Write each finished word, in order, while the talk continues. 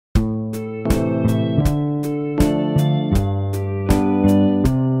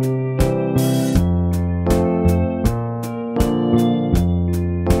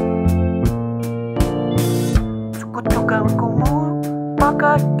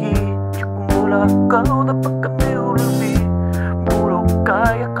lagi. Mula kau dapat kami ulumi. Puro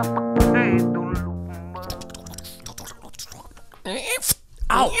kaya kapag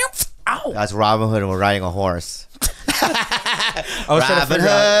Ow! Ow! That's Robin Hood and we're riding a horse. Robin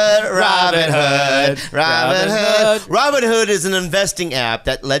Hood. Robin Hood is an investing app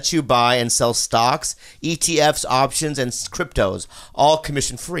that lets you buy and sell stocks, ETFs, options, and cryptos, all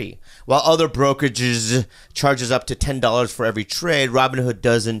commission free. While other brokerages charges up to $10 for every trade, Robinhood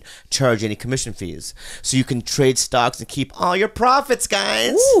doesn't charge any commission fees. So you can trade stocks and keep all your profits,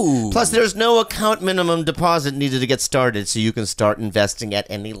 guys. Ooh. Plus, there's no account minimum deposit needed to get started, so you can start investing at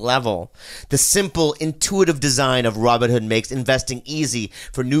any level. The simple, intuitive design of Robinhood makes investing easy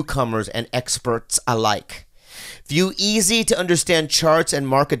for newcomers and experts alike. View easy-to-understand charts and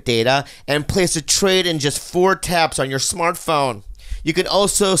market data and place a trade in just 4 taps on your smartphone. You can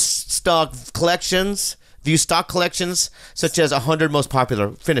also view stock collections, such as 100 most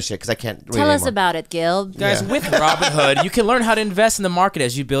popular. Finish it, because I can't read Tell us anymore. about it, Gil. Guys, with Robinhood, you can learn how to invest in the market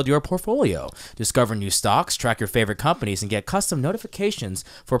as you build your portfolio. Discover new stocks, track your favorite companies, and get custom notifications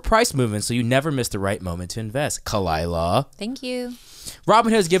for price movements so you never miss the right moment to invest. Khalyla. Thank you.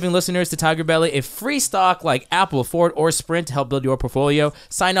 Robinhood is giving listeners to TigerBelly a free stock like Apple, Ford, or Sprint to help build your portfolio.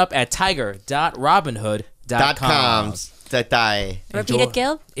 Sign up at tiger.robinhood.com. Repeat it,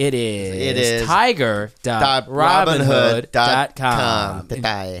 Gil. It is. It is tiger.robinhood.com.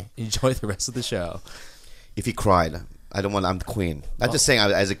 Enjoy the rest of the show. If he cried, I don't want. I'm the queen. I'm just saying,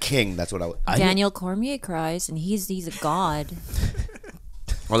 as a king, that's what I would. Daniel Cormier cries, and he's a god.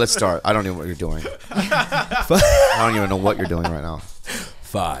 Well, let's start. I don't know what you're doing. I don't even know what you're doing right now.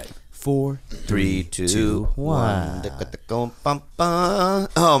 5, 4, 3, 2, 1.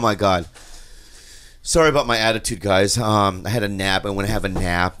 Oh my God. Sorry about my attitude, guys. I had a nap, and when I have a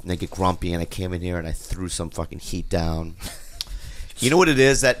nap, and I get grumpy, and I came in here and I threw some fucking heat down. You know what it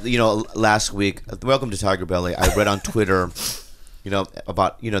is that, last week, welcome to TigerBelly, I read on Twitter,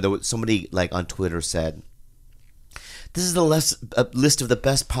 about, there was somebody like on Twitter said, this is a list of the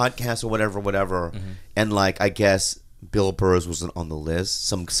best podcasts or whatever. Mm-hmm. And like, I guess Bill Burr's wasn't on the list.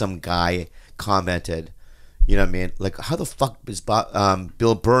 Some guy commented, you know what I mean? Like, how the fuck is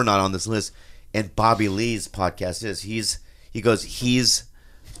Bill Burr not on this list? And Bobby Lee's podcast is. He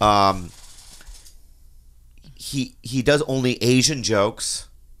does only Asian jokes,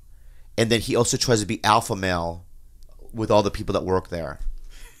 and then he also tries to be alpha male with all the people that work there.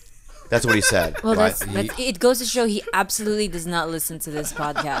 That's what he said. Well, right? it goes to show he absolutely does not listen to this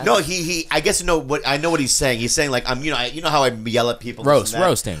podcast. No, he. I guess I know what he's saying. He's saying like you know how I yell at people.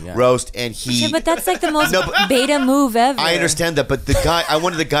 Roasting, yeah. Roast, and he. Yeah, but that's like the most beta move ever. I understand that, but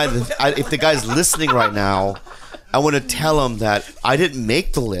if the guy's listening right now, I want to tell him that I didn't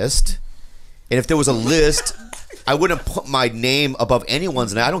make the list, and if there was a list, I wouldn't put my name above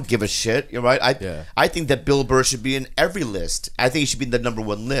anyone's, and I don't give a shit. You're right. I think that Bill Burr should be in every list. I think he should be in the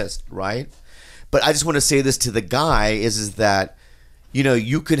 #1 list, right? But I just want to say this to the guy is that,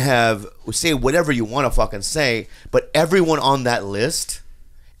 you could say whatever you want to fucking say, but everyone on that list,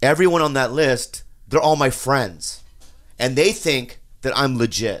 they're all my friends, and they think that I'm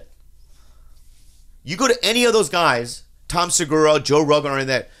legit. You go to any of those guys, Tom Segura, Joe Rogan, or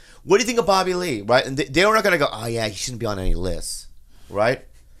anything like that. What do you think of Bobby Lee, right? And they're not going to go, oh, yeah, he shouldn't be on any lists, right?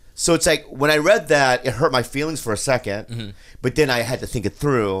 So it's like, when I read that, it hurt my feelings for a second, but then I had to think it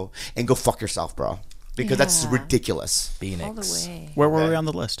through and go fuck yourself, bro. Because that's ridiculous. Phoenix. All the way. Where were we on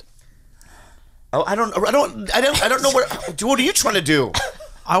the list? Oh, I don't know what are you trying to do?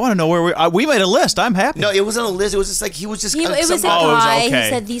 I want to know where we made a list. I'm happy. No, it wasn't a list. It was just like, he was just... It was a it was guy. okay. He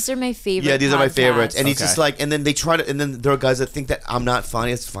said, these are my favorite Yeah, these are my podcasts. favorites. And he's just like, and then they try to, and then there are guys that think that I'm not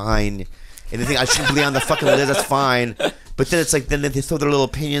funny. It's fine. And they think I shouldn't be on the fucking list. That's fine. But then it's like, then they throw their little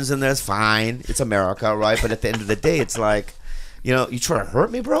opinions in there. It's fine. It's America, right? But at the end of the day, it's like, you try to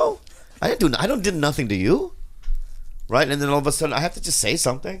hurt me, bro? I did nothing to you. Right? And then all of a sudden, I have to just say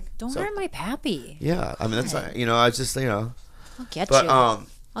something. Don't hurt my pappy. Yeah. I mean, that's, I just, I'll get but, you.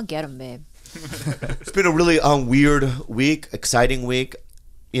 I'll get him, babe. It's been a really weird week, exciting week.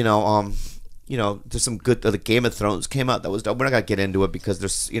 There's some good. The Game of Thrones came out. That was. We're not gonna get into it because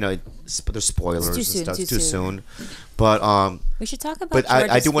there's there's spoilers and stuff. It's too soon. But we should talk about. But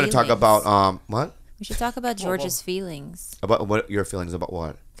I do want to talk about what? We should talk about George's feelings. About what? Your feelings about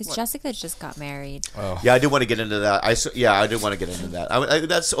what? Because Jessica just got married. Oh. Yeah, I do want to get into that. I do want to get into that.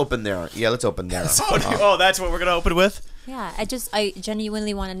 That's open there. Yeah, let's open there. That's what we're gonna open with. Yeah, I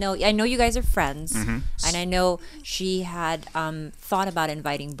genuinely want to know. I know you guys are friends, and I know she had thought about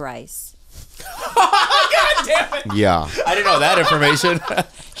inviting Bryce God damn it! Yeah. I didn't know that information.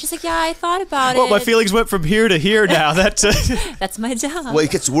 She's like, yeah, I thought about Well, it. my feelings went from here to here now. That's That's my job. Well,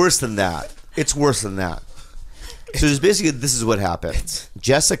 it gets worse than that. It's worse than that. So there's basically, this is what happened.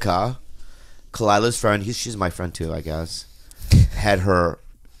 Jessica, Khalyla's friend, she's my friend too, I guess, had her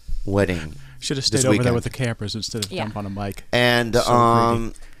wedding. should have This stayed over there weekend. with the campers instead of Yeah. jump on a mic. And,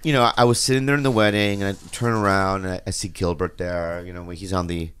 So you know, I was sitting there in the wedding, and I turn around, and I see Gilbert there. You know, he's on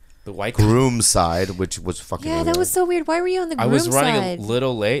the The white groom side, which was fucking yeah, weird. that was so weird. Why were you on the I groom was running side? a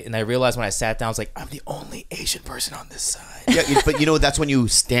little late, and I realized when I sat down, I was like, I'm the only Asian person on this side. Yeah, but you know, that's when you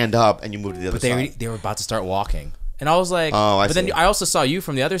stand up and you move to the other But side. they were about to start walking. And I was like, Oh, I but then see. I also saw you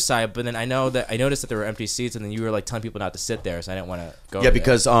from the other side, but then I noticed that there were empty seats, and then you were like telling people not to sit there, so I didn't want to go Yeah, over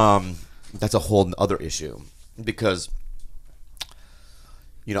because that's a whole other issue. Because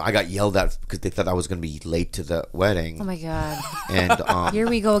you know, I got yelled at because they thought I was going to be late to the wedding. Oh my god. And Here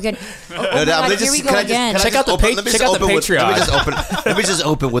we go again. Oh no, my God, here we go again. Check out the Patreon. Let me just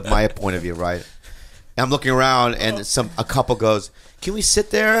open with my point of view, right? And I'm looking around, and a couple goes, "Can we sit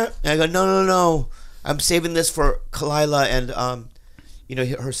there?" And I go, "No. I'm saving this for Khalyla and you know,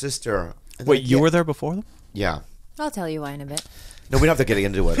 her sister." And Wait, like, you yeah. were there before them? Yeah. I'll tell you why in a bit. No, we don't have to get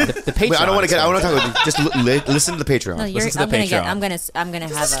into it. The Patreon. Wait, I don't want to get. I want to talk about it. Just listen to the Patreon. No, Listen to the Patreon. I'm gonna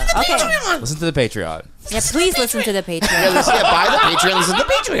have a. Okay. Listen to the Patreon. Yeah, please listen to the Patreon. Buy the Patreon. Listen to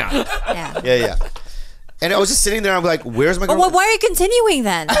the Patreon. Yeah. Yeah. And I was just sitting there. I'm like, "Where's my?" But why are you continuing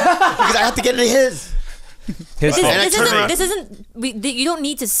then? Because I have to get into his. His fault. This isn't. You don't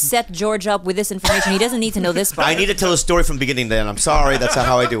need to set George up with this information. He doesn't need to know this part. I need to tell a story from the beginning. Then I'm sorry. That's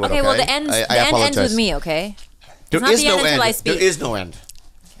how I do it. Okay, well the end. I The end ends apologize. with me. Okay. There not is the no end until end. I speak. There is no end.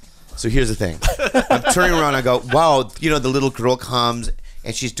 So here's the thing. I'm turning around. I go, wow. You know, the little girl comes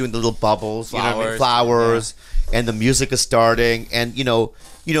and she's doing the little bubbles, you know what I mean? Flowers, and the music is starting. And you know,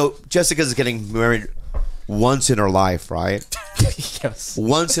 Jessica's getting married once in her life, right? Yes.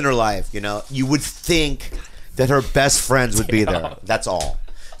 Once in her life. You know, you would think that her best friends would be there. That's all.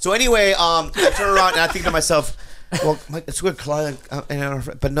 So anyway, I turn around and I think to myself, well, it's good, Khalyla, and her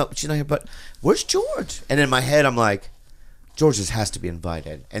friend, but no, she's not here. But where's George? And in my head, I'm like, George just has to be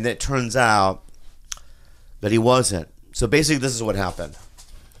invited. And then it turns out that he wasn't. So basically, this is what happened.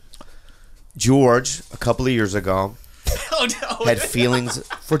 George, a couple of years ago, had feelings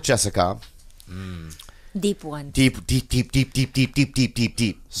for Jessica. Deep one. Deep feelings.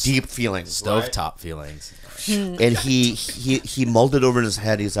 Stovetop feelings. And he mulled it over in his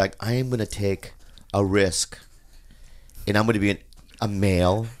head. He's like, I am going to take a risk. And I'm going to be a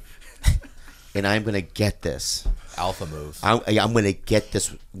male. And I'm going to get this. Alpha move. I'm going to get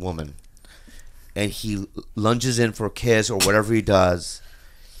this woman. And he lunges in for a kiss or whatever he does.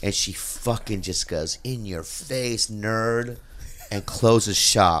 And she fucking just goes, in your face, nerd. And closes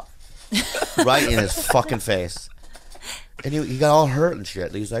shop. Right in his fucking face. And he got all hurt and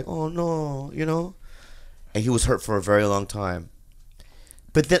shit. He was like, oh no, you know. And he was hurt for a very long time.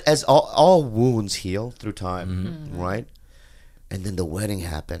 But then as all wounds heal through time, right? And then the wedding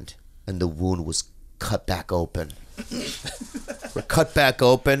happened. And the wound was cut back open. We're cut back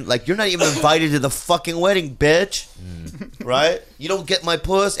open. Like, you're not even invited to the fucking wedding, bitch. Right? You don't get my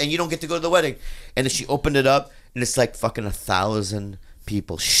puss, and you don't get to go to the wedding. And then she opened it up, and it's like fucking 1,000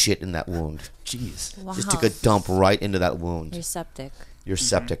 people shit in that wound. Jeez. Wow. Just took a dump right into that wound. You're septic. You're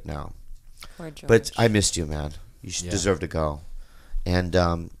septic now. Poor George. But I missed you, man. You deserve to go. And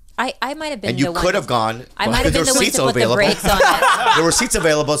I might have been and you the one. could have gone. I might have There been were the one seats to put the available. brakes on it. There were seats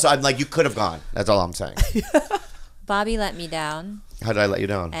available, so I'm like, you could have gone. That's all I'm saying. Bobby let me down, How did I let you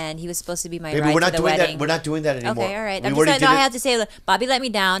down? and he was supposed to be my Baby, ride we're to not the doing wedding. that. We're not doing that anymore. Okay, all right. We I'm already just, did I it. have to say, look, Bobby let me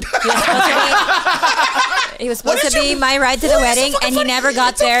down. He was supposed to be my ride to the wedding, and he never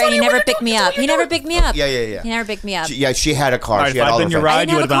got there, and he never picked me up. He never picked me up. Yeah. He never picked me up. She had a car. All right, She if had I'd all been of your her. ride, I you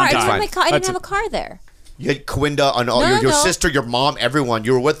didn't would have a have car. been I on didn't time. have a car there. You had Quinda and all your No. sister, your mom, everyone.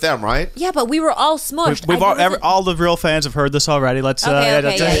 You were with them, right? Yeah, but we were all smushed. We've I wasn't- all the real fans have heard this already. Let's Okay,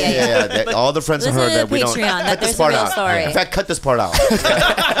 let's- yeah. That- all the friends have Listen heard to that the we don't. Patreon, that Cut this there's a part real out. story. In fact, cut this part out.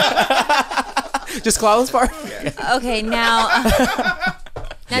 Just Khalyla's part? Okay, now,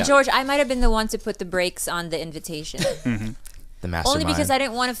 Yeah. George, I might have been the one to put the brakes on the invitation. The mastermind. Only because I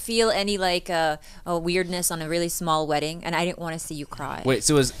didn't want to feel any a weirdness on a really small wedding, and I didn't want to see you cry. Wait,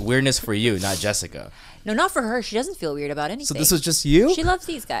 so it was weirdness for you, not Jessica. No, not for her. She doesn't feel weird about anything. So this was just you? She loves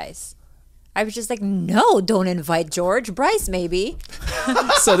these guys. I was just like, no, don't invite George. Bryce, maybe.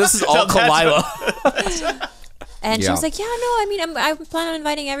 So this is all Khalyla. And she Yeah. was like, yeah, no, I mean, I plan on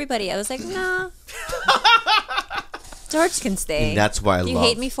inviting everybody. I was like, nah. George can stay. And that's why I Do you love.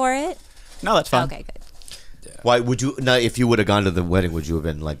 hate me for it? No, that's fine. Okay, good. Why would you? Now, if you would have gone to the wedding, would you have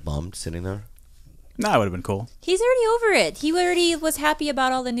been like bummed sitting there? No, it would have been cool. He's already over it. He already was happy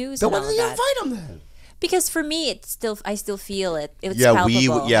about all the news. Then and why all did you that. invite him then? Because for me, I still feel it. It's Yeah,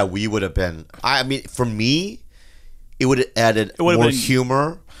 palpable. we would have been. I mean, for me, it would have added would have more been-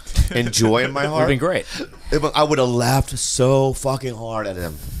 humor and joy in my Would have heart. been great. I would have laughed so fucking hard at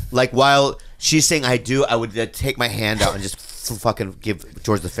him. Like while she's saying "I do," I would take my hand out and just fucking give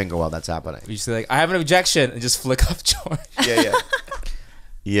George the finger while that's happening. You say like, I have an objection, and just flick off George.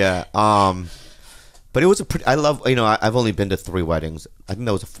 Yeah. But it was a pretty. I love. I've only been to 3 weddings. I think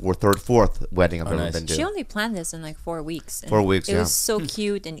that was the fourth wedding I've ever nice. been to. She only planned this in like 4 weeks. and 4 weeks, It yeah. was so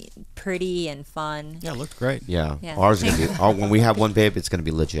cute and pretty and fun. Yeah, it looked great. Yeah. Yeah. Ours is gonna be. When we have one, babe, it's gonna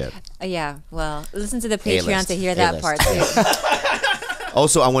be legit. Yeah, well, listen to the Patreon A-list. to hear that A-list. part too.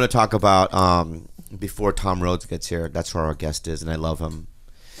 Also, I want to talk about before Tom Rhodes gets here. That's where our guest is, and I love him.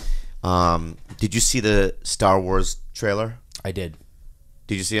 Did you see the Star Wars trailer? I did.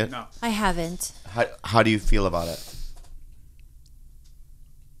 Did you see it? No. I haven't. How do you feel about it?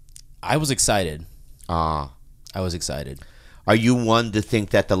 I was excited. I was excited. Are you one to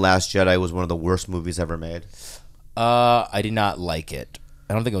think that The Last Jedi was one of the worst movies ever made? I did not like it.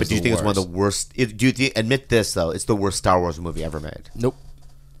 I don't think it was. But do you think it's one of the worst? Do you admit this though? It's the worst Star Wars movie ever made. Nope.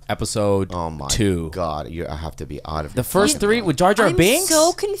 Episode Oh my 2. god! I have to be out of The first 3 with Jar Jar I'm Binks.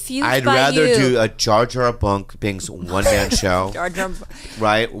 so confused I'd by rather you. do a Jar Jar Binks one-man show, Jar Jar-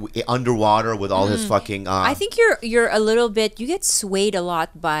 right? Underwater with all his fucking. I think you're a little bit. You get swayed a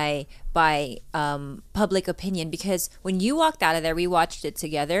lot by public opinion, because when you walked out of there, we watched it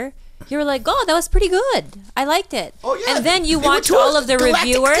together. You were like, "Oh, that was pretty good. I liked it." Oh yeah. And then you They went watched to all a of the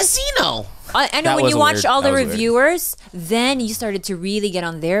galactic reviewers. Casino. I know That when was you watched weird. all the That was weird. reviewers, then you started to really get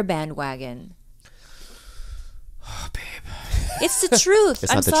on their bandwagon. It's the truth.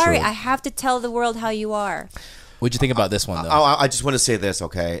 It's I'm not the sorry. truth. I have to tell the world how you are. What'd you think about this one though? I just want to say this,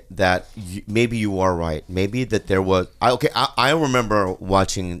 okay? That maybe you are right. Maybe that there was. I remember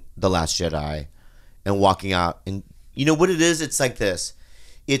watching The Last Jedi, and walking out, and you know what it is? It's like this.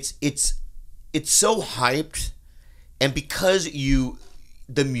 It's so hyped, and because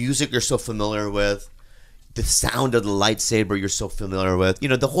the music you're so familiar with, the sound of the lightsaber you're so familiar with,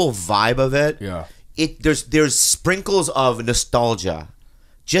 the whole vibe of it. Yeah. There's sprinkles of nostalgia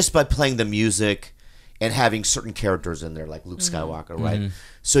just by playing the music and having certain characters in there like Luke Skywalker, right?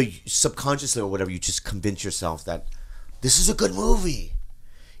 So subconsciously or whatever, you just convince yourself that this is a good movie.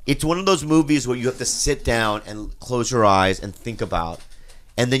 It's one of those movies where you have to sit down and close your eyes and think about,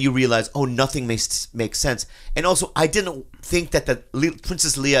 and then you realize, oh, nothing makes sense. And also, I didn't think that the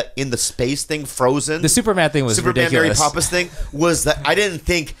Princess Leia in the space thing, Frozen, The Superman thing was Superman ridiculous. Mary Poppins thing was that I didn't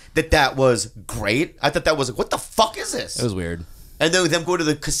think that was great. I thought that was like, what the fuck is this? It was weird. And then them go to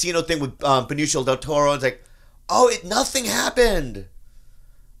the casino thing with Benicio del Toro, and it's like, oh, nothing happened,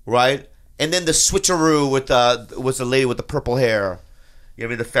 right? And then the switcheroo with was the lady with the purple hair,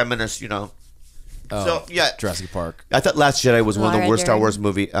 the feminist, So yeah, Jurassic Park. I thought Last Jedi was one of the Laura worst Star Dern. Wars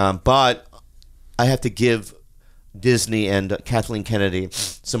movie, but I have to give Disney and Kathleen Kennedy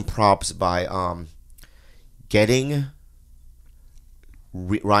some props by getting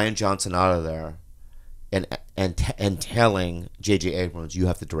Ryan Johnson out of there and telling J.J. Abrams, you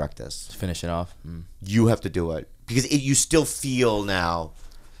have to direct this. Finish it off. You have to do it because you still feel now.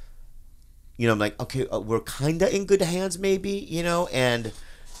 I'm like, okay, we're kind of in good hands, maybe, and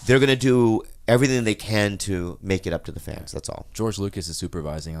they're gonna do everything they can to make it up to the fans. That's all. George Lucas is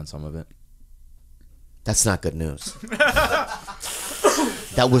supervising on some of it. That's not good news.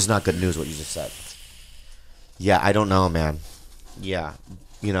 That was not good news. What you just said. Yeah, I don't know, man. Yeah,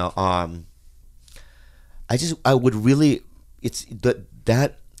 I would really. It's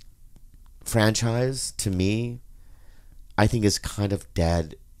that franchise to me, I think is kind of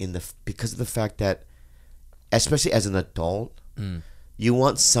dead because of the fact that, especially as an adult, you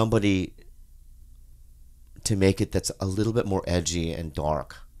want somebody to make it that's a little bit more edgy and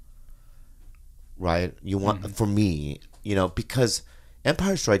dark. Right? You want for me, because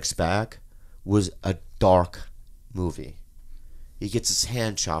Empire Strikes Back was a dark movie. He gets his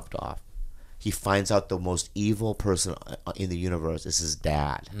hand chopped off. He finds out the most evil person in the universe is his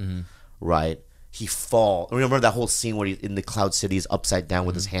dad, right? He falls. Remember that whole scene where he's in the Cloud City, he's upside down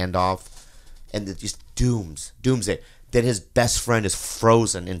with his hand off, and it just doomsday. Then his best friend is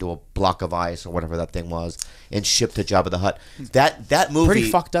frozen into a block of ice or whatever that thing was, and shipped to Jabba the Hutt. That movie Pretty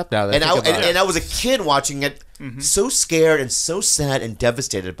fucked up now. and I was a kid watching it, so scared and so sad and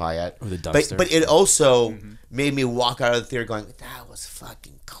devastated by it. Or the dumpster. But it also made me walk out of the theater going, that was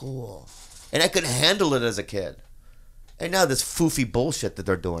fucking cool. And I couldn't handle it as a kid. And now this foofy bullshit that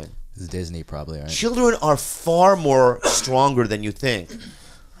they're doing. It's Disney, probably, right? Children are far more stronger than you think.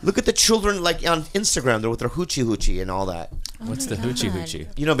 Look at the children like on Instagram. They're with their hoochie and all that. What's the hoochie?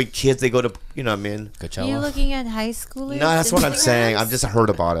 You know, big kids, they go to, you know what I mean? Coachella? You're looking at high schoolers? No, that's what I'm saying. I've just heard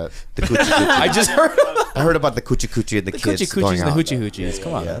about it. The coochie. I just heard I heard about the coochie and the kids coochie going and the out. hoochies.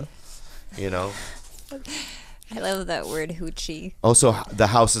 Come on, Yeah. man. You know? I love that word, hoochie. Also, the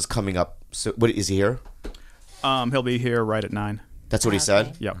house is coming up. So, what is he here? He'll be here right at 9. That's what he said?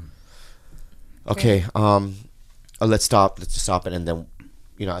 Okay. Yep. Okay. Let's stop. Let's just stop it, and then,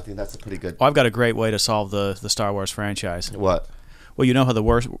 you know, I think that's a pretty good. Well, I've got a great way to solve the Star Wars franchise. What? Well, you know how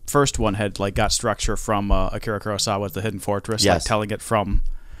the first one had like got structure from Akira Kurosawa's The Hidden Fortress, Yes. like telling it from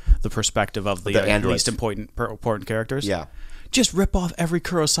the perspective of the androids. least important characters. Yeah. Just rip off every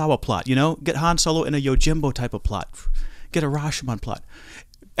Kurosawa plot. You know, get Han Solo in a Yojimbo type of plot, get a Rashomon plot.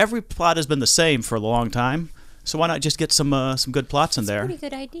 Every plot has been the same for a long time. So why not just get some good plots in there? Pretty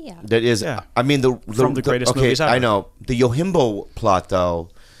good idea. That is. Yeah. I mean, the From the greatest okay, movies ever. I know the Yojimbo plot though.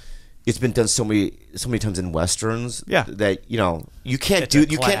 It's been done so many times in westerns. Yeah. That you know you can't It's a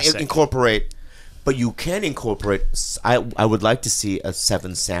you can't classic. incorporate, but you can incorporate. I would like to see a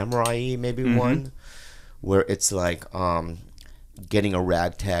Seven Samurai maybe Mm-hmm. one, where it's like getting a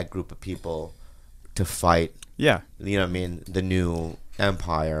ragtag group of people to fight. Yeah. You know what I mean? The new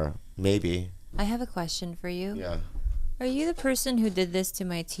empire maybe. I have a question for you. Yeah. Are you the person who did this to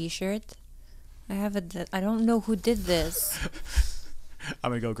my T-shirt? I don't know who did this.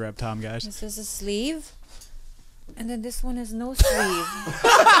 I'm gonna go grab Tom, guys. This is a sleeve, and then this one has no sleeve.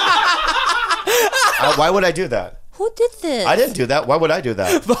 Why would I do that? Who did this? I didn't do that. Why would I do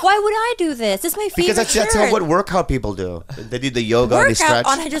that? Why would I do this? This is my favorite Because that's shirt. what workout people do. They do the yoga and they Workout stretch.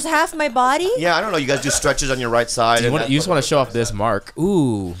 on just half my body. Yeah, I don't know. You guys do stretches on your right side. You just want to show off this mark.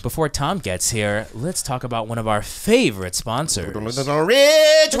 Ooh, before Tom gets here, let's talk about one of our favorite sponsors.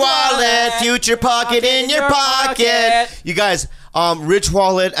 Rich Wallet, future pocket in your pocket. You guys, Rich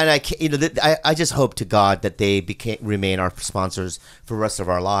Wallet, and I just hope to God that they remain our sponsors for the rest of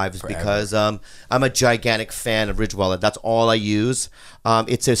our lives because I'm a gigantic fan of Rich Wallet. That's all I use.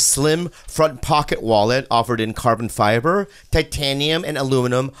 It's a slim front pocket wallet offered in carbon fiber, titanium, and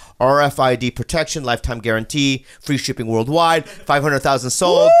aluminum, RFID protection, lifetime guarantee, free shipping worldwide, 500,000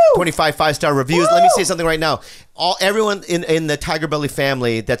 sold, 25 5-star reviews. Let me say something right now. Everyone in the TigerBelly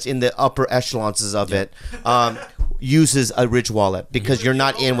family that's in the upper echelons of it uses a Rich Wallet because you're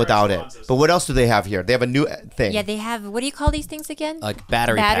not in without it. But what else do they have here? They have a new thing. Yeah, they have. What do you call these things again? Like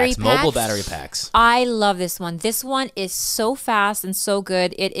battery packs, mobile battery packs. I love this one. This one is so fast and so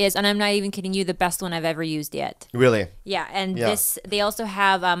good. It is, and I'm not even kidding you, the best one I've ever used yet. Really? Yeah, and Yeah. they also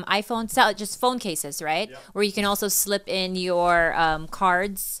have just phone cases, right? Where you can also slip in your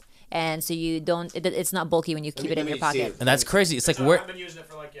cards, and so you don't. It's not bulky when you keep it in your pocket. And that's crazy. It's like where been using it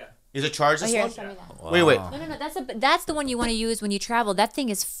for Is it charged this Here, one? show me that. Wait. No. That's the one you want to use when you travel. That thing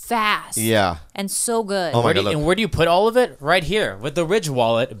is fast. Yeah. And so good. Oh my God, and where do you put all of it? Right here with the Ridge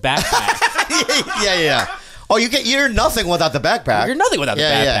Wallet backpack. yeah. Oh, you're nothing without the backpack. You're nothing without the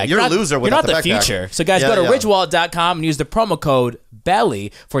backpack. Yeah, you're a loser You're without not the the backpack. future. So guys, Yeah, go to yeah. ridgewallet.com and use the promo code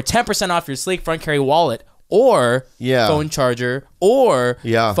BELLY for 10% off your sleek front carry wallet or phone charger or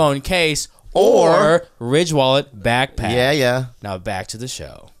phone case or Ridge Wallet backpack. Yeah. Now back to the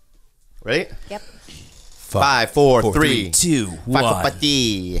show. Ready? Yep. 5, 4, 3, 2, 1.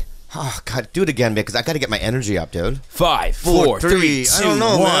 Oh God, do it again, because I got to get my energy up, dude. 5, 4, 3, 2, I don't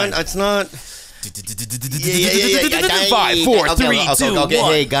know, 1. man. It's not. 5, 4, 3, 2, 1.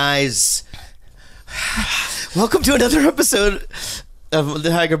 Hey guys, welcome to another episode of the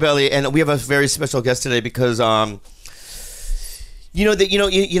TigerBelly, and we have a very special guest today because in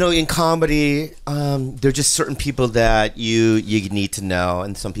comedy, there's just certain people that you need to know,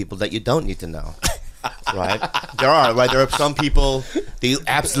 and some people that you don't need to know. Right? There are some people that you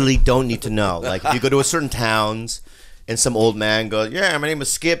absolutely don't need to know. Like if you go to a certain towns, and some old man goes, "Yeah, my name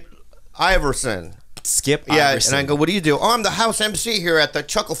is Skip Iverson." Skip Yeah, Iverson. and I go, "What do you do?" "Oh, I'm the house MC here at the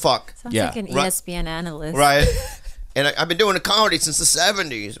Chucklefuck." Sounds Yeah. like an Right. ESPN analyst. Right? And I've been doing a comedy since the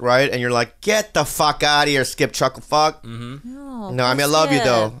 70s, right? And you're like, "Get the fuck out of here, Skip Chucklefuck." No, I mean, I love you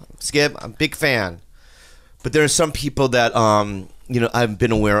though, Skip. I'm a big fan. But there are some people that I've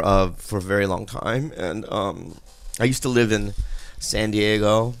been aware of for a very long time, and I used to live in San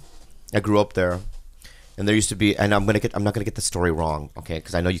Diego. I grew up there, and there used to be, and I'm not gonna get the story wrong, okay?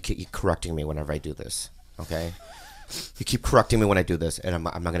 Because I know you keep correcting me whenever I do this, okay? You keep correcting me when I do this, and I'm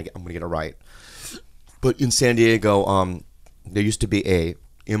gonna get it right. But in San Diego, there used to be a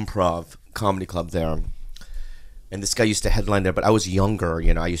improv comedy club there, And this guy used to headline there, but I was younger.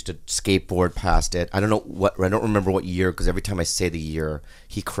 I used to skateboard past it. I don't remember what year, because every time I say the year,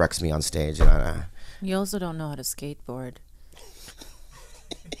 he corrects me on stage. And You also don't know how to skateboard.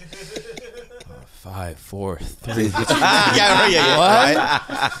 5, 4, 3. yeah.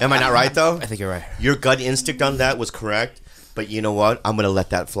 Right? Am I not right though? I think you're right. Your gut instinct on that was correct, but you know what? I'm gonna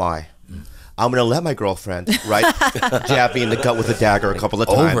let that fly. I'm gonna let my girlfriend jab me in the gut with a dagger a couple of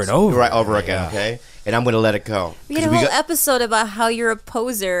times, Over and over. right over again. Okay, and I'm gonna let it go. We had a whole episode about how you're a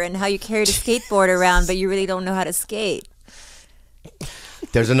poser and how you carried a skateboard around, but you really don't know how to skate.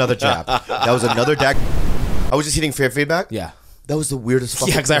 There's another jab. That was another dagger. I was just hitting fair feedback. Yeah. That was the weirdest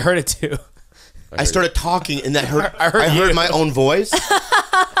fucking Yeah, because I thing. heard it too. I started talking, and that hurt. I heard heard you. my own voice,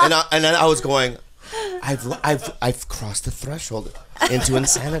 and then I was going, I've crossed the threshold into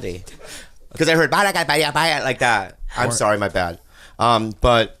insanity, because I heard like that. I'm sorry, my bad.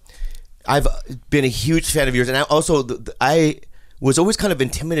 But I've been a huge fan of yours, and I also I was always kind of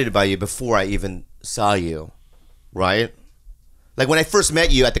intimidated by you before I even saw you, right? Like when I first met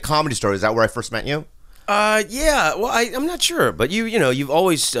you at the Comedy Store. Is that where I first met you? Yeah. Well, I'm not sure, but you've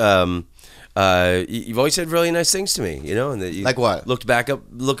always said really nice things to me, and that you Like what? looked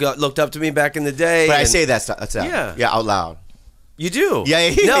up to me back in the day. But I and say that stuff. Yeah, out loud. You do.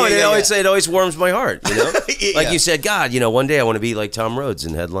 Yeah. No, and yeah. it always warms my heart. Yeah. Like you said, God, one day I want to be like Tom Rhodes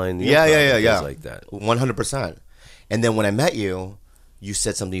and headline. Yeah, things like that. 100%. And then when I met you, you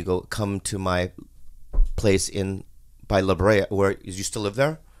said something. You go, come to my place by La Brea. Where you still live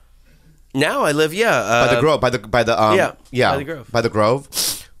there? Now I live, By the Grove. By the by the Grove. By the Grove,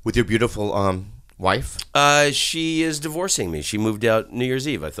 with your beautiful wife. She is divorcing me. She moved out New Year's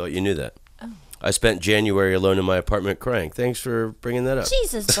Eve. I thought you knew that. Oh. I spent January alone in my apartment crying. Thanks for bringing that up.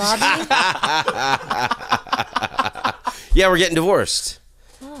 Jesus, Bobby. Yeah, we're getting divorced.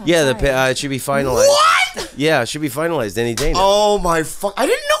 Oh, Yeah, it should be finalized. What? Yeah, it should be finalized any day now. Oh my fuck! I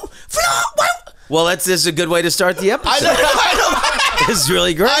didn't know. Well, this is a good way to start the episode. I know. This is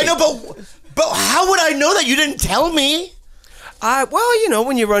really great. I know, but how would I know that you didn't tell me? Well,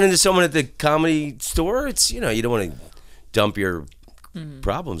 when you run into someone at the Comedy Store, it's you don't want to dump your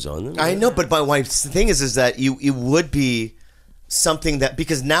problems on them. I know, but my wife's thing is that it would be something that,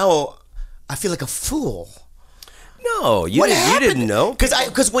 because now I feel like a fool. No, you didn't know.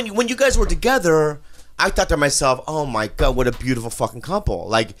 Because when you guys were together, I thought to myself, oh my God, what a beautiful fucking couple.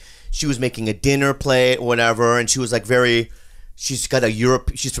 Like, she was making a dinner plate or whatever, and she was like she's got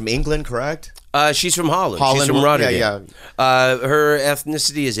she's from England, correct? She's from Holland. She's from Rotterdam. Yeah. Her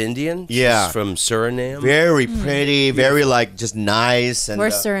ethnicity is Indian. Yeah. She's from Suriname. Very pretty, very just nice. And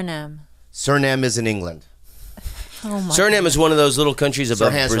Where's Suriname? Suriname is in England. Oh my Suriname is one of those little countries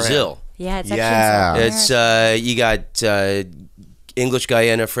above Brazil. Yeah, it's Yeah. actually in South It's you got English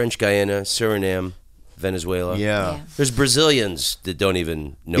Guyana, French Guyana, Suriname, Venezuela. Yeah. There's Brazilians that don't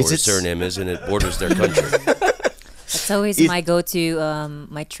even know where Suriname is, and it borders their country. That's always my go-to,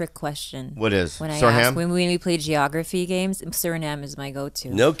 my trick question. What is? When I Suriname? ask, when we play geography games, Suriname is my go-to.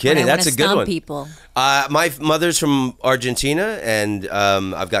 No kidding, When I that's wanna a good stump one. people. My mother's from Argentina, and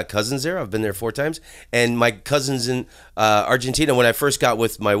I've got cousins there. I've been there 4 times, and my cousins in Argentina. When I first got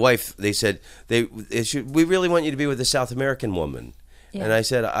with my wife, they said we really want you to be with a South American woman. Yeah. And I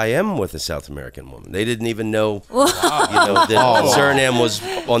said, I am with a South American woman. They didn't even know, that Suriname was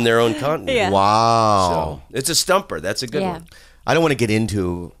on their own continent. Yeah. Wow. So it's a stumper. That's a good one. I don't want to get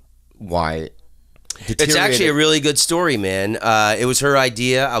into why. It's actually a really good story, man. It was her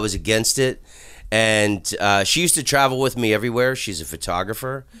idea. I was against it. And she used to travel with me everywhere. She's a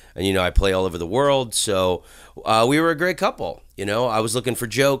photographer. And, I play all over the world. So we were a great couple. I was looking for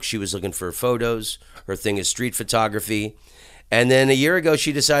jokes. She was looking for photos. Her thing is street photography. And then a year ago,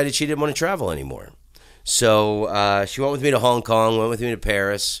 she decided she didn't want to travel anymore. So she went with me to Hong Kong, went with me to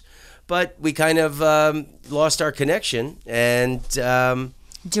Paris. But we kind of lost our connection. And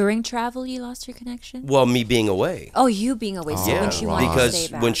During travel, you lost your connection? well, me being away. Oh, you being away. So when she wanted to stay Because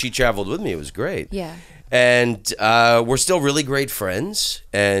back. when she traveled with me, it was great. Yeah. And we're still really great friends.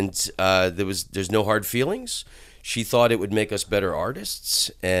 And there's no hard feelings. She thought it would make us better artists,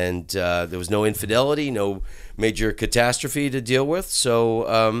 and there was no infidelity, no major catastrophe to deal with.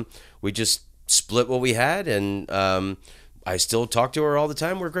 So we just split what we had, and I still talk to her all the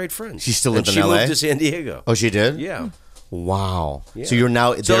time. We're great friends. She still lives in LA? LA? She moved to San Diego. Oh, she did? Yeah. Wow. Yeah. So you're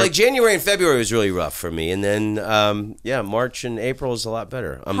now So there- like January and February was really rough for me, and then March and April is a lot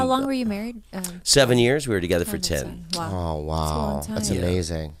better. How long were you married? 7 years. We were together for 10. Wow. Oh, wow. That's a long time. That's Yeah.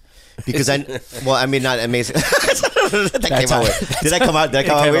 amazing. Because not amazing. That came out weird. Did I come out? Did I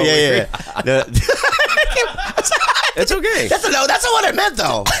come out weird? Yeah. It's okay. That's not what I meant,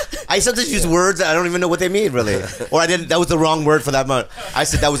 though. I sometimes use words that I don't even know what they mean, really. Or I didn't. That was the wrong word for that month. I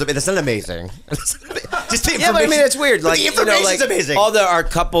said that's not amazing. Just the information. Yeah, but I mean, it's weird. Like, the information's like amazing. all our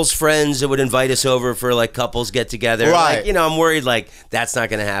couples friends that would invite us over for like couples get together. Right. Like, I'm worried like that's not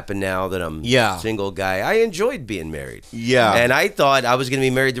going to happen now that I'm single guy. I enjoyed being married. Yeah. And I thought I was going to be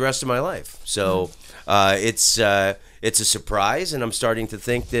married the rest of my life. So it's a surprise, and I'm starting to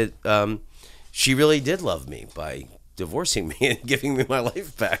think that she really did love me by divorcing me and giving me my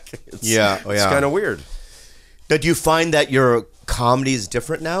life back. It's kind of weird. Now, do you find that your comedy is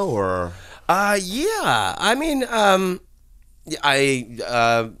different now, or? Yeah. I mean, I'm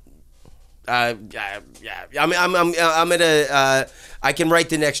at a. I can write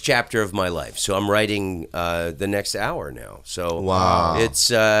the next chapter of my life, so I'm writing the next hour now. So wow, it's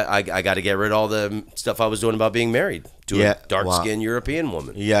I got to get rid of all the stuff I was doing about being married to a dark-skinned European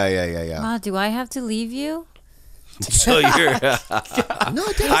woman. Yeah. Do I have to leave you? So you're. No,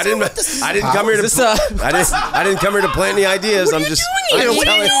 I didn't come here to. I didn't come here to plant any ideas. I'm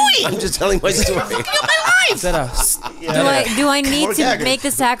just telling my story. Do I need to make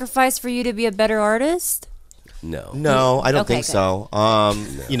the sacrifice for you to be a better artist? No, I don't think so.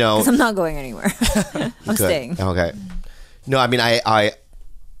 Because I'm not going anywhere. I'm staying. Okay. No, I mean, I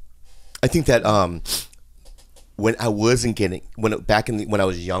think that when I wasn't getting when I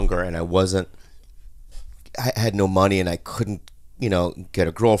was younger and I had no money and I couldn't get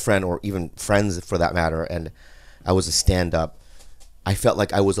a girlfriend or even friends for that matter, and I was a stand-up, I felt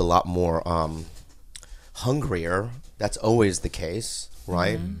like I was a lot more hungrier. That's always the case,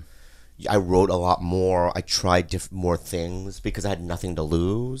 right? Mm-hmm. I wrote a lot more. I tried more things because I had nothing to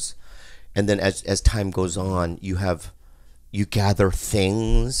lose. And then as time goes on, you gather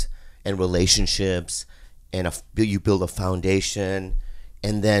things and relationships, and you build a foundation,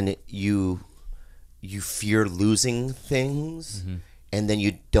 and then you fear losing things, and then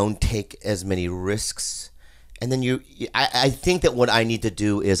you don't take as many risks, and then I think that what I need to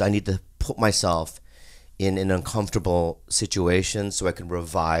do is I need to put myself in an uncomfortable situation so I can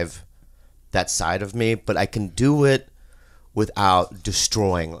revive that side of me, but I can do it without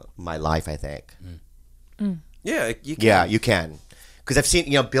destroying my life, I think. Yeah, you can. Yeah, you can. Because I've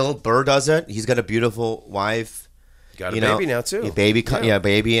seen, Bill Burr does it. He's got a beautiful wife. Got a baby now too.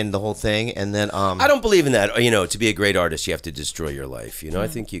 Baby and the whole thing, and then I don't believe in that. To be a great artist, you have to destroy your life. I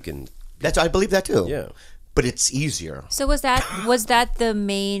think you can. I believe that too. Yeah, but it's easier. So was that the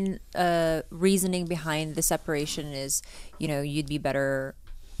main reasoning behind the separation? Is you'd be better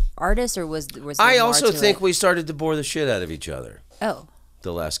artist, or was there I more also to think it? we started to bore the shit out of each other. Oh,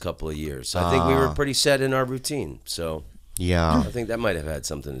 the last couple of years, I think we were pretty set in our routine. So yeah, I think that might have had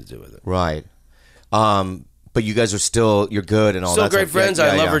something to do with it. Right. But you guys are you're good and all still that. Still great stuff. friends.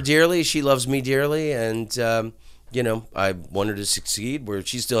 I love her dearly. She loves me dearly. And, I want her to succeed.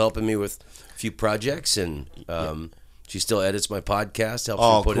 She's still helping me with a few projects. And she still edits my podcast, helps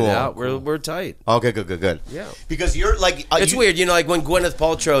me put it out. Cool. We're tight. Okay, good. Yeah. Because you're like... it's weird. Like when Gwyneth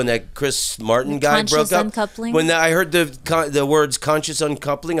Paltrow and that Chris Martin guy broke up. Uncoupling? When I heard the words conscious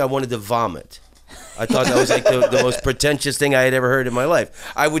uncoupling, I wanted to vomit. I thought that was like the most pretentious thing I had ever heard in my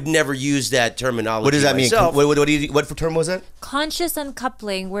life. I would never use that terminology. What does that myself. mean? What term was it? Conscious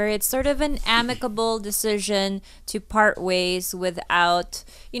uncoupling, where it's sort of an amicable decision to part ways without,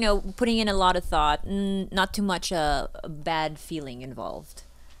 putting in a lot of thought, not too much a bad feeling involved.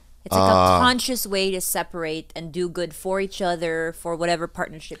 It's like a conscious way to separate and do good for each other, for whatever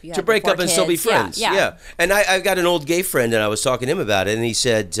partnership you have. To break up and still be friends. Yeah. And I've got an old gay friend, and I was talking to him about it, and he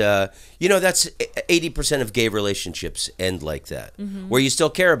said, that's 80% of gay relationships end like that, where you still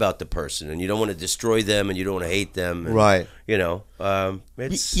care about the person, and you don't want to destroy them, and you don't want to hate them. And, right.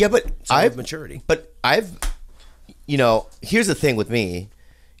 It's I've maturity. But here's the thing with me,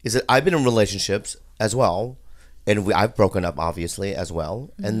 is that I've been in relationships as well. And I've broken up, obviously, as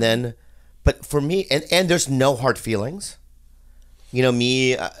well. And then, but for me, and there's no hard feelings.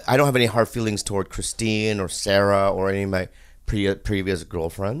 Me, I don't have any hard feelings toward Christine or Sarah or any of my previous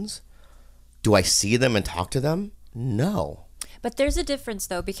girlfriends. Do I see them and talk to them? No. But there's a difference,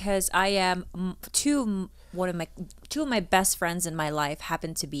 though, because I am two of my best friends in my life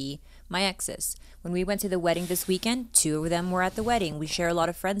happen to be my exes. When we went to the wedding this weekend, two of them were at the wedding. We share a lot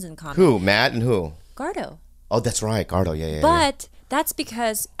of friends in common. Who? Matt and who? Gardo. Oh, that's right, Gardo. Yeah. But that's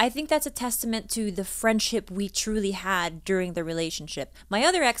because I think that's a testament to the friendship we truly had during the relationship. My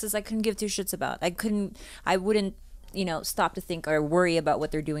other exes, I couldn't give two shits about. I wouldn't, stop to think or worry about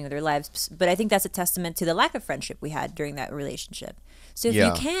what they're doing with their lives. But I think that's a testament to the lack of friendship we had during that relationship. So if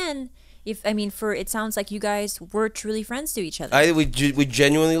you can, For it sounds like you guys were truly friends to each other. We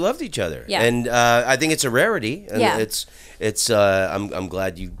genuinely loved each other. Yeah. And I think it's a rarity. And Yeah. I'm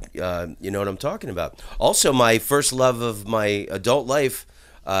glad you know what I'm talking about. Also, my first love of my adult life,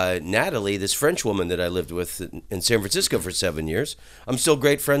 Natalie, this French woman that I lived with in San Francisco for 7 years. I'm still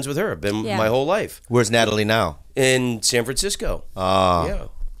great friends with her. I've been Yeah. my whole life. Where's Natalie now? In San Francisco. Yeah.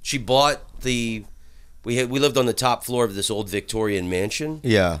 She bought we lived on the top floor of this old Victorian mansion.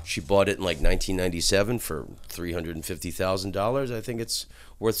 Yeah. She bought it in like 1997 for $350,000. I think it's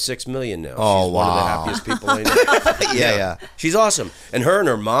worth $6 million now. Oh, She's one of the wow. happiest people I know. Yeah. She's awesome. And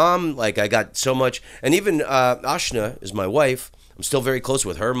her mom, like I got so much. And even Ashna is my wife. I'm still very close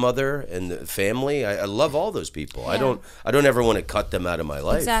with her mother and the family. I love all those people. Yeah. I don't ever want to cut them out of my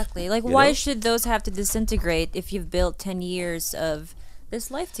life. Exactly. Like, You why know? should those have to disintegrate if you've built 10 years of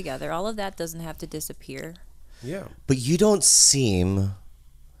this life together? All of that doesn't have to disappear. Yeah. But you don't seem,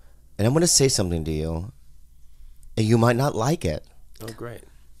 and I'm going to say something to you, and you might not like it, Oh, great.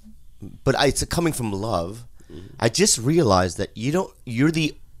 but it's coming from love. I just realized that you don't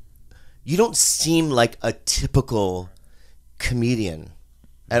seem like a typical comedian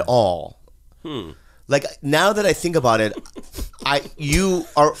at all. Like, now that I think about it, you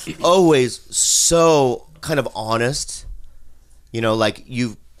are always so kind of honest. You know, like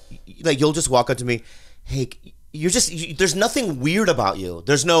you'll just walk up to me, hey, there's nothing weird about you.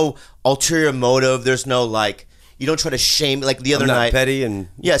 There's no ulterior motive. There's no like, you don't try to shame. Like the other I'm not night, petty and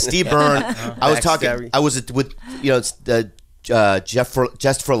yeah, Steve Byrne. I was talking. Backstabby. I was with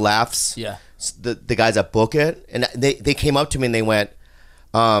Just for Laughs. Yeah. The guys that book it, and they came up to me and they went,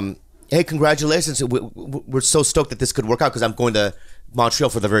 "Hey, congratulations! We're so stoked that this could work out because I'm going to Montreal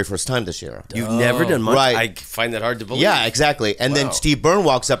for the very first time this year." You've never done much. Right. I find that hard to believe. Yeah, exactly. And then Wow. Steve Byrne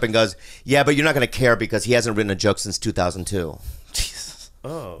walks up and goes, "Yeah, but you're not going to care because he hasn't written a joke since 2002."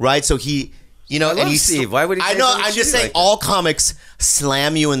 Oh. Right? So he, you know, I and love he's Steve. Why would he I say know. something I'm just shitty saying, like that? all comics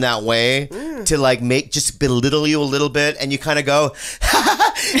slam you in that way to like just belittle you a little bit, and you kind of go,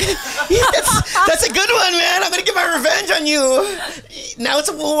 "That's a good one, man. I'm going to get my revenge on you. Now it's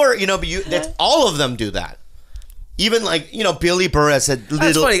a war." You know, but that's all of them do that. Even like, you know, Billy Burr has said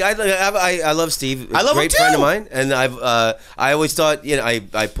That's little. funny. I love Steve. I love him Great friend too. of mine, and I always thought, you know,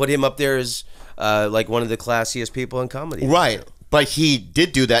 I put him up there as like one of the classiest people in comedy. Right. But he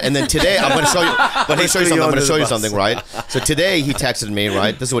did do that, and then today I'm going to show you. I'm going to show you something. I'm going to show you something, right? So today he texted me,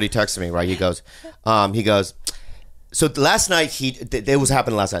 right? This is what he texted me, right? He goes. So last night that was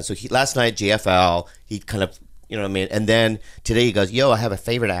happening last night. So last night JFL, he kind of, you know what I mean? And then today he goes, "Yo, I have a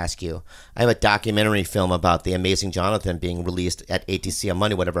favor to ask you. I have a documentary film about the Amazing Jonathan being released at ATC on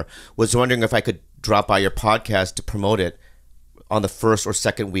Monday, whatever. Was wondering if I could drop by your podcast to promote it on the first or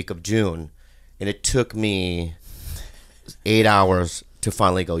second week of June." And it took me 8 hours to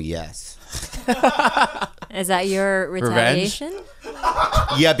finally go yes. Is that your retaliation?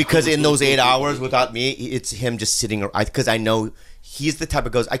 Yeah, because in those 8 hours without me, it's him just sitting. Because I know he's the type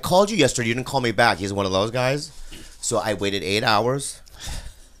of goes, "I called you yesterday, you didn't call me back." He's one of those guys. So I waited 8 hours.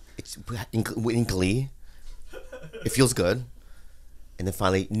 It's in glee. It feels good. And then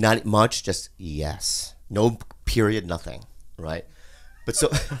finally, not much, just yes. No period, nothing. Right? But so...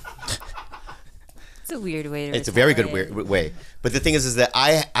 It's a weird way to It's a very good retaliate. way. But the thing is that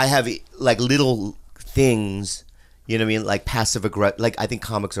I have like little things, you know what I mean? Like passive aggressive. Like I think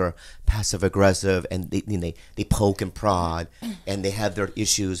comics are passive aggressive, and they poke and prod, and they have their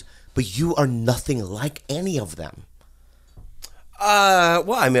issues. But you are nothing like any of them.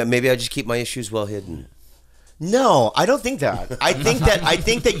 Well, I mean, maybe I just keep my issues well hidden. No, I don't think that. I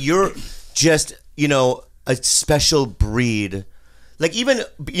think that you're just, you know, a special breed. Like even,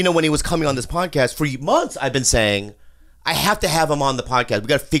 you know, when he was coming on this podcast for months, I've been saying, I have to have him on the podcast. We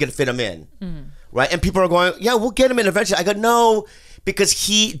got to figure to fit him in, right? And people are going, "Yeah, we'll get him in eventually." I go, "No, because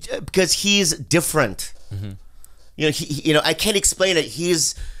he's different." You know, I can't explain it.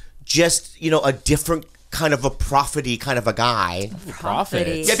 He's just, you know, a different kind of a prophet-y kind of a guy.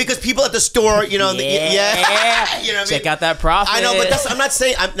 Profit. Yeah, because people at the store, you know, Yeah. you know what I Check mean? out that profit. I know, but I'm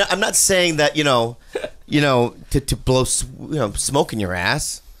not saying that, you know, to blow, you know, smoke in your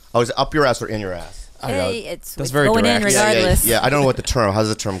ass. Oh, is it up your ass or in your ass? Hey, it's very going in direct. regardless. Yeah, I don't know what the term. How does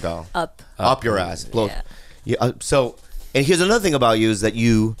the term go? Up. Your ass. Blow. Yeah. Yeah. So, and here's another thing about you is that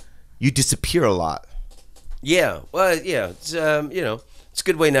you disappear a lot. Yeah. Well, yeah. It's you know, it's a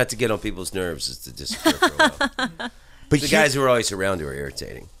good way not to get on people's nerves is to disappear for a while. But The guys who are always around who are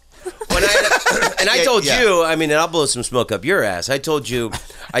irritating. I told you, I mean, and I'll blow some smoke up your ass. I told you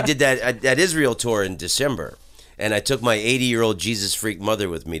I did that Israel tour in December, and I took my 80-year-old Jesus freak mother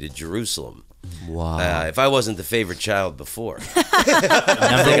with me to Jerusalem. Wow. If I wasn't the favorite child before.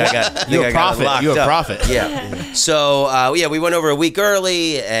 You're a prophet. You're a prophet. Yeah. So we went over a week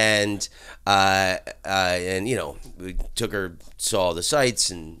early, and you know, we took her, saw the sights,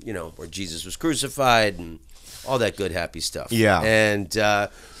 and you know, where Jesus was crucified, and all that good, happy stuff. Yeah. And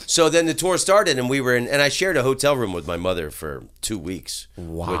so then the tour started, and we were in, and I shared a hotel room with my mother for 2 weeks.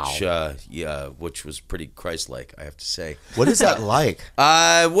 Wow. Which was pretty Christ-like, I have to say. What is that like?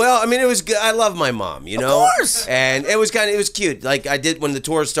 Well, I mean, it was good. I love my mom, you know. Of course. And it was cute. Like I did when the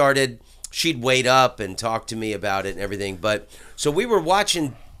tour started, she'd wait up and talk to me about it and everything. But so we were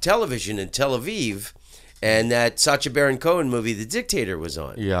watching television in Tel Aviv, and that Sacha Baron Cohen movie, The Dictator, was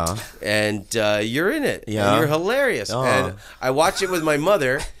on. Yeah. And you're in it. Yeah. And you're hilarious. Oh. And I watched it with my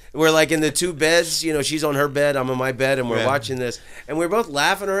mother. We're like in the two beds, you know, she's on her bed, I'm on my bed, and we're watching this, and we're both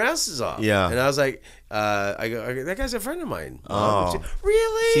laughing our asses off. Yeah. And I was like, I go, that guy's a friend of mine. Oh.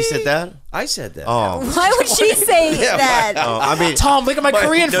 Really? She said that? I said that. Oh. Why would she say that? I mean, Tom, look at my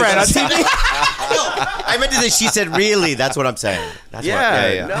Korean friend on TV. I meant to say she said really. That's what I'm saying. That's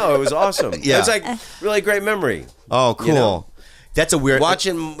Yeah, no, it was awesome. Yeah. It was like really great memory. Oh, cool. You know? That's a weird.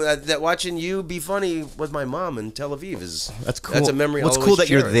 Watching you be funny with my mom in Tel Aviv is That's cool. That's a memory. What's I'll cool always that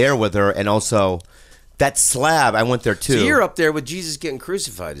you're cherish. there with her, and also that slab. I went there too. So you're up there with Jesus getting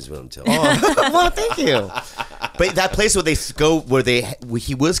crucified, is what I'm telling you. Well, thank you. But that place where they go, where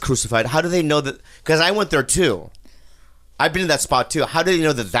he was crucified. How do they know that? Because I went there too. I've been in that spot too. How do they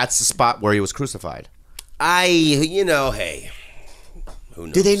know that that's the spot where he was crucified? You know, hey, who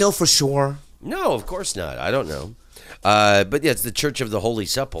knows? Do they know for sure? No, of course not. I don't know. But yeah, it's the Church of the Holy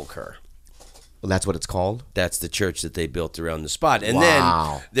Sepulchre. Well, that's what it's called. That's the church that they built around the spot. And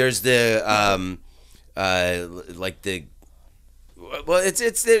Wow. then there's the it's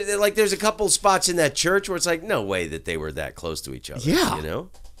like there's a couple spots in that church where it's like no way that they were that close to each other. Yeah. You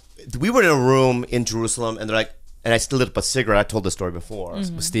know? We were in a room in Jerusalem, and they're like, and I still lit up a cigarette. I told the story before.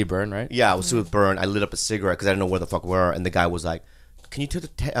 With Steve Byrne, right? Yeah, I was with Byrne. I lit up a cigarette because I didn't know where the fuck we were, and the guy was like, "Can you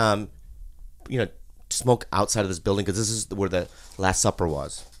smoke outside of this building because this is where the Last Supper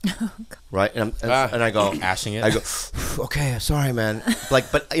was." Right, and I go Ashing it. I go, okay, sorry, man.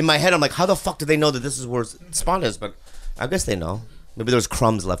 Like, but in my head, I'm like, how the fuck do they know that this is where the spot is? But I guess they know. Maybe there was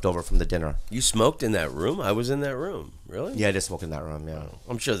crumbs left over from the dinner. You smoked in that room? I was in that room. Really? Yeah, I did smoke in that room. Yeah,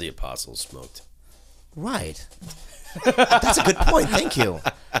 I'm sure the apostles smoked. right. That's a good point. Thank you.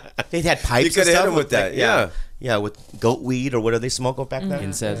 They had pipes. You could and hit stuff them with that. Yeah. yeah, with goat weed or what do they smoke back then?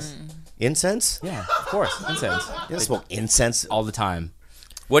 Incense. Incense? Yeah, of course. Incense. You don't smoke incense. All the time.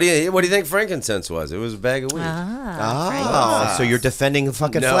 What do you think frankincense was? It was a bag of weed. Oh, so you're defending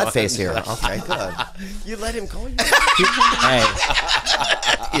fucking No, flatface here. Okay, good. You let him call you. Hey,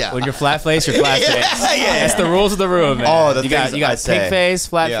 Yeah. when you're flat face, you're flat face. yeah. That's the rules of the room, man. Oh, the you got things you got I say. pink face,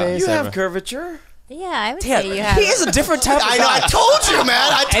 flat Yeah. face. You have everyone. curvature. Yeah, I would Damn, say you have. he is a different type of I know. I guy. told you,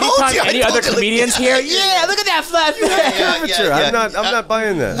 man. I told Anytime you. I any told other you. comedians here, yeah, look at that flat face. Curvature. yeah. I'm not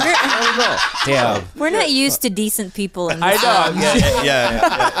buying that. Damn. We're not used to decent people in I this know. room.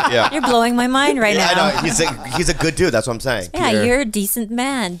 Yeah. You're blowing my mind right Yeah, now. I know. He's a good dude. That's what I'm saying. Yeah, you're a decent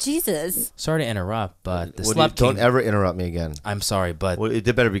man. Jesus. Sorry to interrupt, but the Well, Slut don't Kingdom. ever interrupt me again. I'm sorry, but Well,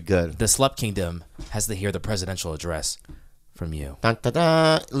 it better be good. the Slut Kingdom has to hear the presidential address from you. Dun, dun,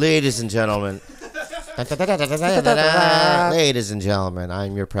 dun. Ladies and gentlemen. Dun, dun, dun, dun, dun, dun, dun, dun. Ladies and gentlemen,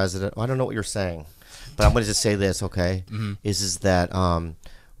 I'm your president. I don't know what you're saying, but I'm going to just say this, okay? Is that one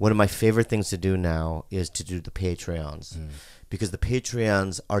of my favorite things to do now is to do the Patreons. Because the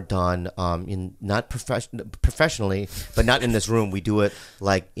Patreons are done in not professionally, but not in this room. We do it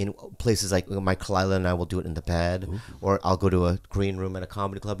like in places like my Khalyla and I will do it in the bed, or I'll go to a green room at a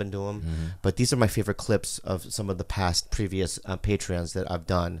comedy club and do them. But these are my favorite clips of some of the previous Patreons that I've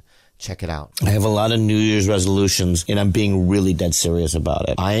done. Check it out. I have a lot of New Year's resolutions, and I'm being really dead serious about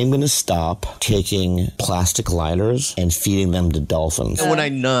it. I am going to stop taking plastic lighters and feeding them to dolphins. And when I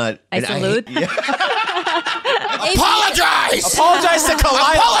nut, I and salute. apologize! Apologize to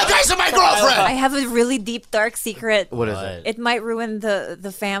Khalyla. Apologize to my girlfriend! I have a really deep, dark secret. What is it? It might ruin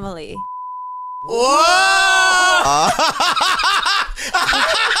the family.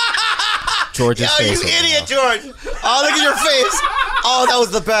 George's Oh, face. you idiot, George! Oh, look at your face! Oh, that was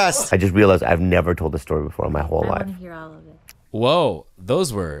the best. I just realized I've never told this story before in my whole I life. want to hear all of it. Whoa,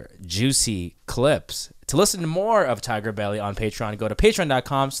 those were juicy clips. To listen to more of TigerBelly on Patreon, go to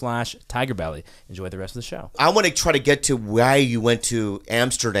patreon.com/TigerBelly. Enjoy the rest of the show. I want to try to get to why you went to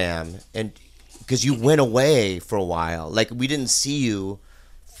Amsterdam, and because you went away for a while. Like, we didn't see you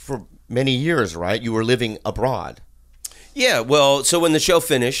for many years, right? You were living abroad. Yeah, well, so when the show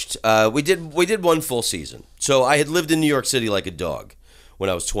finished, we did one full season. So I had lived in New York City like a dog. when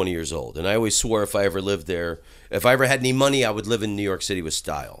I was 20 years old. And I always swore if I ever lived there, if I ever had any money, I would live in New York City with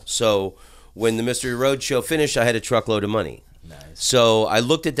style. So when the Mystery Rhodes show finished, I had a truckload of money. Nice. So I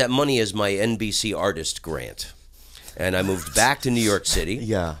looked at that money as my NBC artist grant. And I moved back to New York City.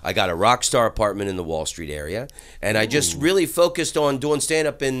 Yeah. I got a rock star apartment in the Wall Street area. And I just really focused on doing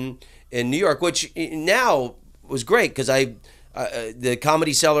stand-up in New York, which now was great because the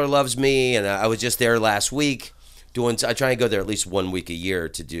Comedy Cellar loves me. And I was just there last week. I try and go there at least 1 week a year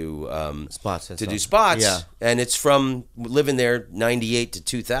to do spots. Yeah, and it's from living there '98 to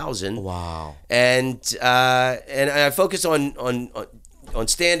 2000. Wow. And I focused on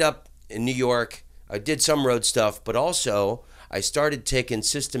stand up in New York. I did some road stuff, but also I started taking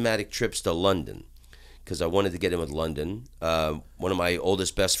systematic trips to London because I wanted to get in with London. One of my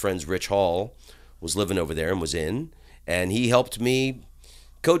oldest best friends, Rich Hall, was living over there and was in, and he helped me,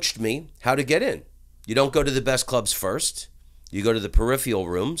 coached me how to get in. You don't go to the best clubs first. You go to the peripheral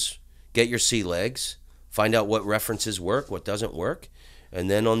rooms, get your sea legs, find out what references work, what doesn't work, and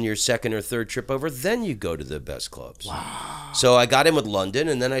then on your second or third trip over, then you go to the best clubs. Wow. So I got in with London,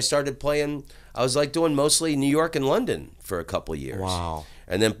 and then I started playing. I was like doing mostly New York and London for a couple years. Wow.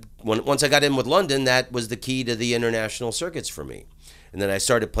 And then once I got in with London, that was the key to the international circuits for me. And then I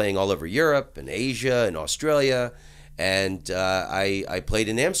started playing all over Europe and Asia and Australia. And I played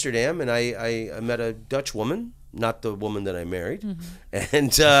in Amsterdam, and I met a Dutch woman, not the woman that I married,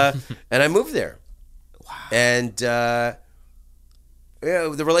 and I moved there. Wow. And the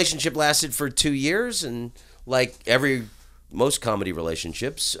relationship lasted for 2 years, and like most comedy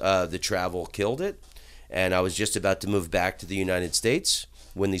relationships, the travel killed it. And I was just about to move back to the United States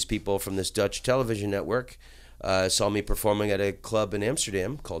when these people from this Dutch television network saw me performing at a club in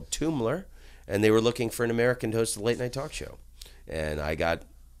Amsterdam called Toomler. And they were looking for an American to host a late night talk show. And I got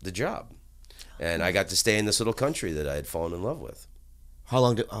the job. And I got to stay in this little country that I had fallen in love with. How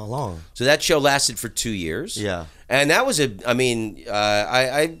long? So that show lasted for 2 years. Yeah. And that was well, I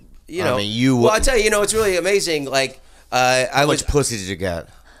tell you, it's really amazing. Like, how much pussy did you get?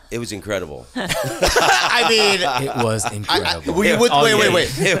 It was incredible. I mean, it was incredible. Were you with, wait.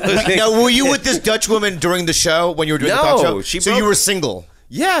 Now, were you with this Dutch woman during the show when you were doing the talk show? So you were single?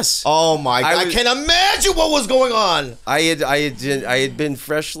 Yes. Oh my God! I can't imagine what was going on. I had been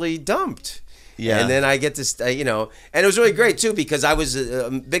freshly dumped. Yeah. And then I get to, and it was really great too because I was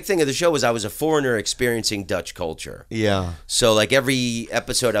a big thing of the show was I was a foreigner experiencing Dutch culture. Yeah. So like every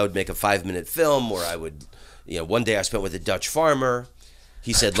episode, I would make a 5-minute film where I would, one day I spent with a Dutch farmer.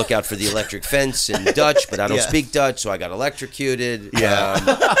 He said, "Look out for the electric fence" in Dutch, but I don't speak Dutch, so I got electrocuted. Yeah.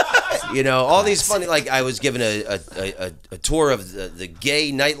 All these funny, like I was given a tour of the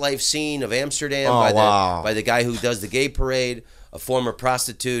gay nightlife scene of Amsterdam by the guy who does the gay parade, a former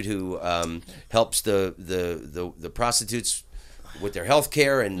prostitute who helps the prostitutes with their health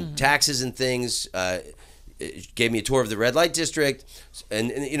care and taxes and things. Gave me a tour of the red light district,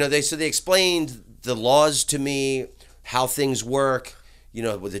 and they explained the laws to me, how things work.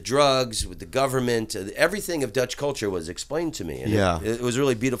 With the drugs, with the government, everything of Dutch culture was explained to me. And it was a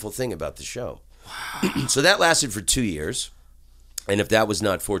really beautiful thing about the show. Wow. So that lasted for 2 years. And if that was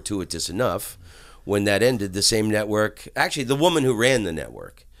not fortuitous enough, when that ended, the same network, actually the woman who ran the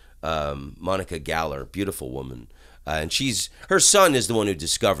network, Monica Galler, beautiful woman, and her son is the one who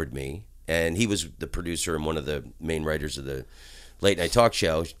discovered me. And he was the producer and one of the main writers of the late night talk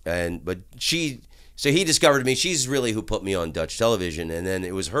show. So he discovered me. She's really who put me on Dutch television, and then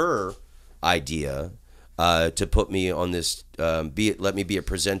it was her idea to put me on this. Let me be a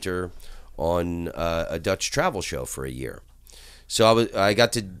presenter on a Dutch travel show for a year. So I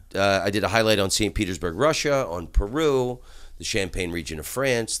did a highlight on St. Petersburg, Russia, on Peru, the Champagne region of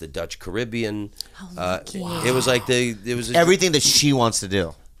France, the Dutch Caribbean. It was like everything that she wants to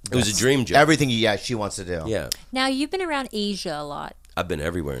do. It was a dream job. Everything, she wants to do. Yeah. Now you've been around Asia a lot. I've been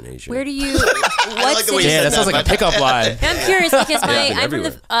everywhere in Asia. Where do you? What city? Yeah, that sounds like a pickup line. I'm curious because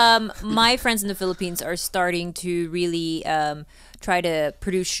my friends in the Philippines are starting to really try to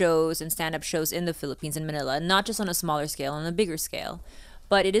produce shows and stand-up shows in the Philippines, in Manila, not just on a smaller scale, on a bigger scale.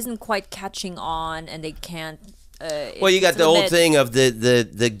 But it isn't quite catching on, and they can't. Well, you got the whole thing of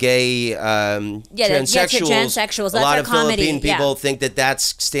the gay transsexuals. Transsexuals. That's a lot of comedy. Philippine people think that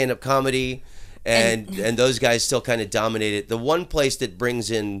that's stand-up comedy. And those guys still kind of dominate it. The one place that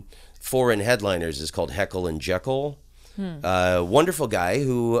brings in foreign headliners is called Heckle and Jekyll. Wonderful guy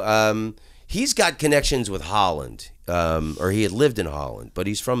who he's got connections with Holland, or he had lived in Holland, but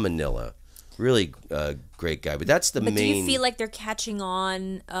he's from Manila. Really great guy. But that's the main. But do you feel like they're catching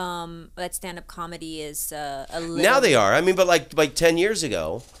on that stand-up comedy is a little? Now they are. I mean, but like 10 years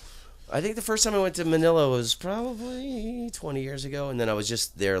ago, I think the first time I went to Manila was probably 20 years ago, and then I was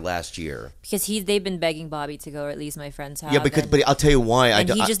just there last year. Because they've been begging Bobby to go, or at least my friends have. Yeah, but I'll tell you why. And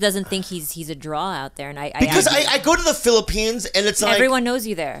he just doesn't think he's a draw out there. And because I go to the Philippines and it's like everyone knows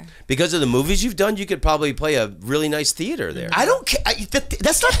you there. Because of the movies you've done, you could probably play a really nice theater there. I don't care.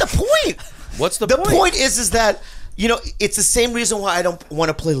 That's not the point. What's the point? point? The point is that it's the same reason why I don't want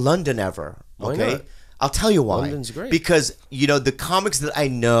to play London ever. Why Okay, not? I'll tell you why. London's great. Because the comics that I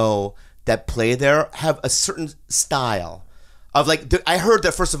know that play there have a certain style of I heard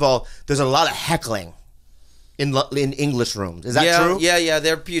that first of all, there's a lot of heckling in English rooms. Is that true? Yeah,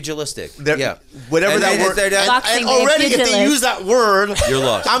 they're pugilistic. Whatever And that word. Boxing And already, if they pugilist. use that word, You're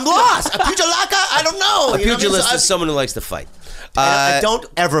lost. I'm lost. A pugilaka? I don't know. A You know what I mean? pugilist So is someone who likes to fight. don't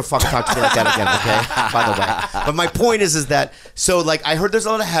ever fucking talk to me like that again, okay? By the way. But my point is that, so I heard there's a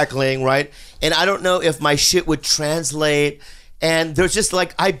lot of heckling, right? And I don't know if my shit would translate. And there's just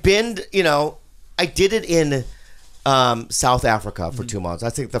I've been, I did it in South Africa for 2 months. I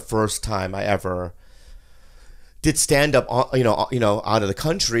think the first time I ever did stand up, out of the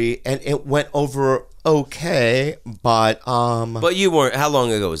country, and it went over okay, but But you weren't. How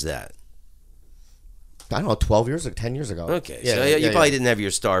long ago was that? I don't know, 12 years ago, 10 years ago. Okay, so you probably didn't have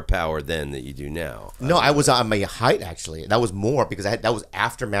your star power then that you do now. No, I was on my height actually. That was more because that was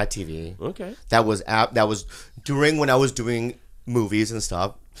after Mad TV. Okay, That was during when I was doing movies and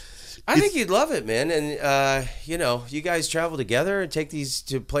stuff. I think you'd love it, man. And you guys travel together and take these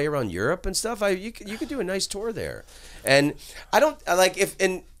to play around Europe and stuff. You could do a nice tour there. And I don't if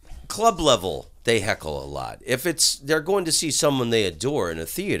in club level they heckle a lot. If they're going to see someone they adore in a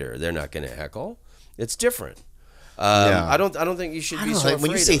theater, they're not going to heckle. It's different. I don't think you should be so afraid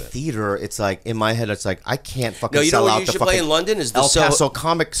when you say of it. theater, it's in my head, it's I can't fucking No, you know sell what out you the should fucking play in London is the El Paso Soho,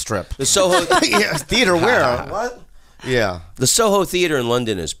 comic strip. the Soho, Yeah, theater where? What? Yeah. the Soho Theater in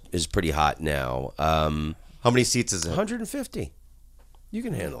London is pretty hot now. How many seats is it? 150. You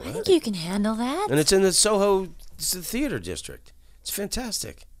can handle I that. think you can handle that. And it's in the Soho theater district. It's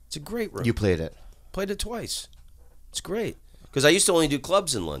fantastic. It's a great room. You played it. Played it twice. It's great. Because I used to only do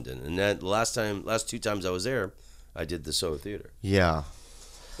clubs in London, and that last 2 times I was there, I did the Soho Theater. Yeah.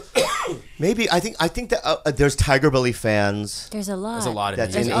 Maybe I think that there's TigerBelly fans. There's a lot. There's a lot in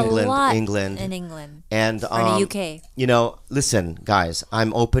That's There's in a England. lot England. in England. And Or in the UK. Listen, guys,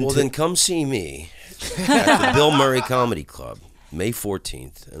 I'm open Well, to. then come see me at the Bill Murray Comedy Club, May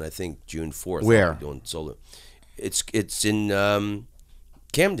 14th, and I think June 4th. Where? I'll be doing solo. It's in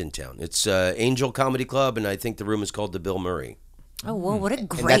Camden Town. It's Angel Comedy Club, and I think the room is called the Bill Murray. Oh, whoa, what a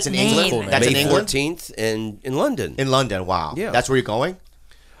great that's in name. England? That's in May England? 14th, and in London. In London, wow. Yeah. That's where you're going?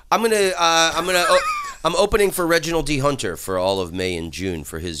 I'm opening for Reginald D. Hunter for all of May and June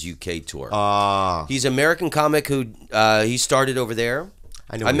for his UK tour. He's an American comic who he started over there.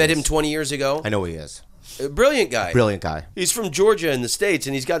 I met him 20 years ago. I know who he is. A brilliant guy. Brilliant guy. He's from Georgia in the States,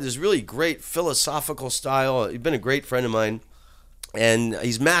 and he's got this really great philosophical style. He's been a great friend of mine, and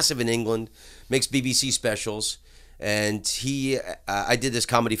he's massive in England, makes BBC specials, and I did this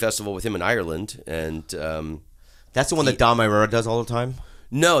comedy festival with him in Ireland, and That's the one that Dom Irera does all the time?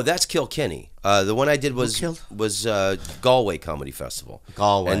 no, that's Kilkenny. The one I did was Galway Comedy Festival.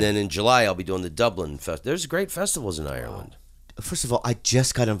 Galway. And then in July, I'll be doing the Dublin Fest. There's great festivals in Ireland. First of all, I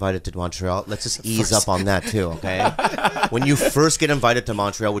just got invited to Montreal. Let's just ease up on that too, okay? When you first get invited to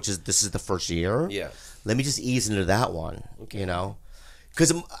Montreal, this is the first year. Yeah. Let me just ease into that one,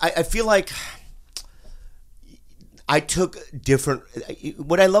 because I feel like I took different.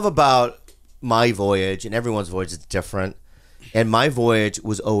 What I love about my voyage and everyone's voyage is different, and my voyage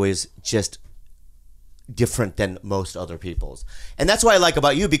was always just different than most other people's, and that's what I like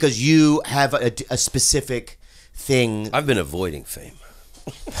about you because you have a specific thing. I've been avoiding fame.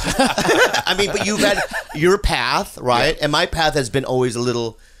 I mean, but you've had your path, right? Yeah. And my path has been always a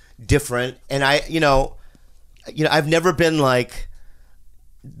little different. And I've never been like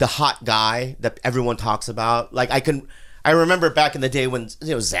the hot guy that everyone talks about. I remember back in the day when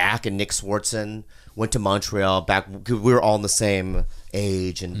Zach and Nick Swartzen went to Montreal we were all in the same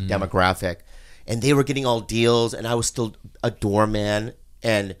age and demographic, and they were getting all deals, and I was still a doorman.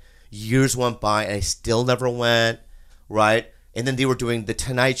 And years went by, and I still never went, right? And then they were doing the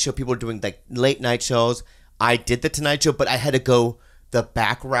Tonight Show. People were doing late night shows. I did the Tonight Show, but I had to go the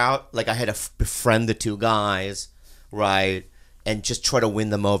back route. I had to befriend the two guys, right? And just try to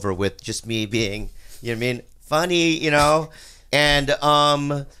win them over with just me being, funny, And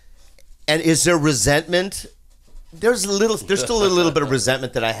is there resentment? There's still a little bit of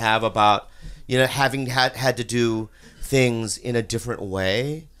resentment that I have about, having had to do things in a different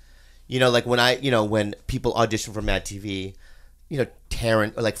way. When when people audition for Mad TV,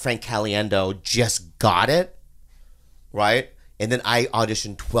 Taryn or like Frank Caliendo just got it, right? And then I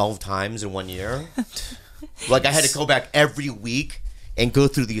auditioned 12 times in 1 year. Like I had to go back every week and go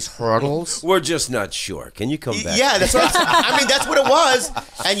through these hurdles. We're just not sure. Can you come back? Yeah, that's what I mean. That's what it was.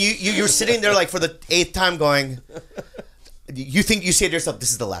 And you're sitting there like for the 8th time going. You say to yourself,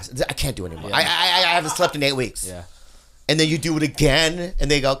 "This is the last. I can't do it anymore. Yeah. I haven't slept in 8 weeks." Yeah. And then you do it again, and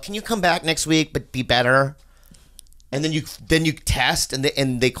they go, "Can you come back next week, but be better?" And then you test, and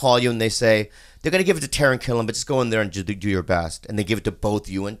they call you and they say they're gonna give it to Taryn Killam, but just go in there and do your best. And they give it to both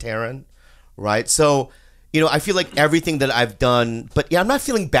you and Taryn, right? So, I feel like everything that I've done, but I'm not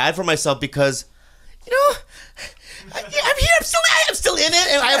feeling bad for myself because, I'm here. I'm still in it,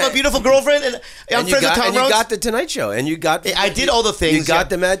 and I have a beautiful girlfriend, and I'm friends with Tom And Rhodes. you got the Tonight Show, and you got. I did all the things. You got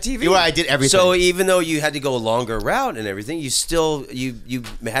the Mad TV. You're right, I did everything. So even though you had to go a longer route and everything, you still you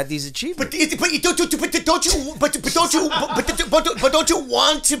had these achievements. But don't you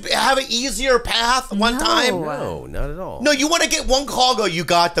want to have an easier path one time? No, not at all. No, you want to get one call. Go. You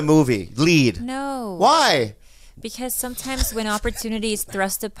got the movie lead. No. Why? Because sometimes when opportunity is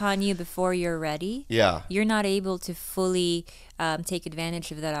thrust upon you before you're ready, you're not able to fully take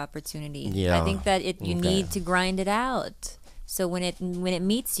advantage of that opportunity. Yeah. I think that you need to grind it out. So when it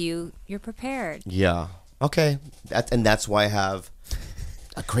meets you, you're prepared. Yeah. Okay. That's why I have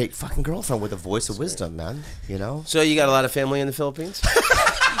a great fucking girlfriend with a voice of wisdom, man. So you got a lot of family in the Philippines?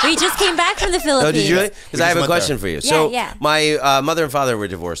 We just came back from the Philippines. Oh, did you really? Because I have a question for you. So yeah. my mother and father were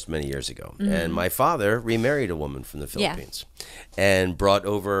divorced many years ago, and my father remarried a woman from the Philippines, and brought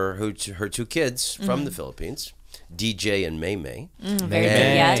over her 2 kids from the Philippines, DJ and May May. Very good.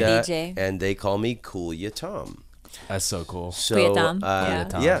 Yeah, DJ. And they call me Khalyla Tom. That's so cool. So, Kuya Tom. Kuya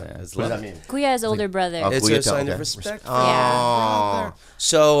Tom, yeah. yeah. What does that mean? Kuya's older brother. It's Kuya a Tom, sign okay. of respect. Oh.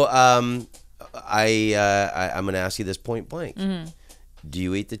 So I'm going to ask you this point blank. Do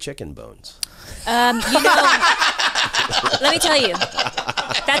you eat the chicken bones? Let me tell you,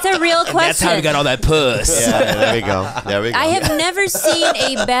 that's a real question. That's how we got all that puss. Yeah, there we go. I have never seen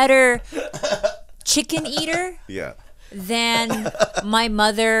a better chicken eater Yeah. than my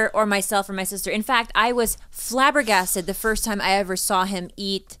mother or myself or my sister. In fact, I was flabbergasted the first time I ever saw him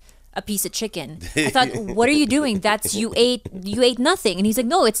eat a piece of chicken. I thought, what are you doing? You ate nothing. And he's like,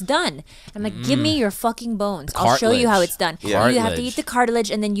 no, it's done. I'm like, give me your fucking bones. I'll show you how it's done. Yeah. You have to Cartilage. eat the cartilage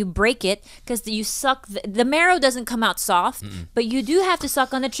and then you break it because you suck. The marrow doesn't come out soft, but you do have to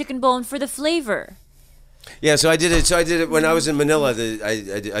suck on the chicken bone for the flavor. Yeah, so I did it when I was in Manila.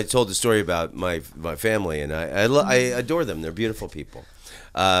 I told the story about my family, and I adore them. They're beautiful people,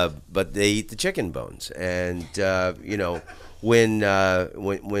 but they eat the chicken bones, and when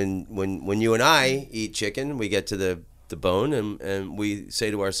you and I eat chicken, we get to the bone, and we say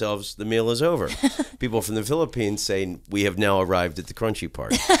to ourselves, the meal is over. People from the Philippines say we have now arrived at the crunchy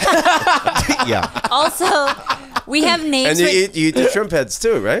part. Yeah. Also, we have names. And you eat the shrimp heads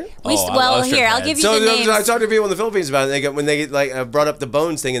too, right? I love shrimp I'll heads. give you So the names. I talk to people in the Philippines about it. And when they brought up the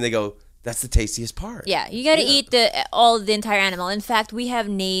bones thing, and they go, "That's the tastiest part." Yeah, you got to eat the entire animal. In fact, we have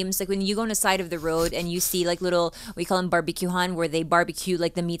names like when you go on the side of the road and you see like little, we call them barbecuehan, where they barbecue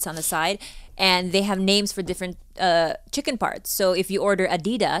like the meats on the side, and they have names for different chicken parts. So if you order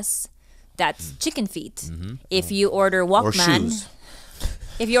Adidas, that's chicken feet. If you order Walkman, shoes.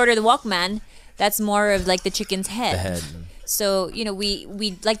 if you order the Walkman, that's more of like the chicken's head. The head. So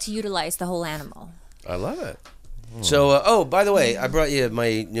we like to utilize the whole animal. I love it. So, by the way, I brought you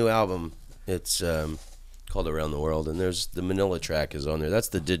my new album. It's called Around the World, and there's the Manila track is on there. That's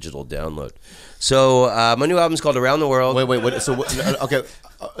the digital download. So, my new album's called Around the World. Wait. So, okay.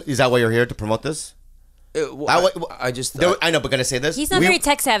 Is that why you're here to promote this? I just thought, I know, but can I say this? He's not very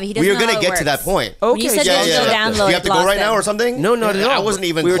tech savvy. He doesn't We know were how gonna it get to that works. point. When you said digital download, Do you have to go lost right now them. or something? No, not at all. I wasn't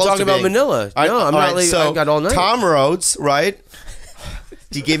even. We were close talking to about being- Manila. No, I'm not leaving. I got all night. Tom Rhodes, right?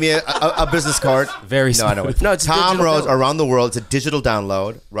 He gave me a business card. Very No, I know smooth. it. No, it's Tom digital Rhodes download. Around the World. It's a digital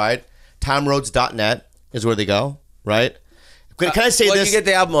download, right? TomRhodes.net is where they go, right? Can I say well, this? you get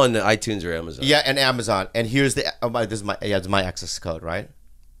the album on iTunes or Amazon. Yeah, and Amazon. And here's this is my access code, right?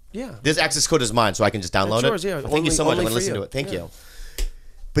 Yeah. This access code is mine, so I can just download That's yours, it. yeah. Thank you so much. I'm Only gonna for listen you. to it. Thank Yeah. you.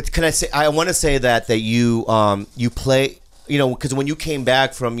 But can I say? I want to say that you you play, because when you came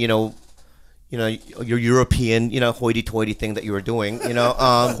back from your European hoity-toity thing that you were doing,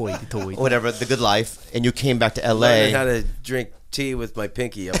 Hoity-toity. whatever, the good life, and you came back to Learning L.A. how to drink tea with my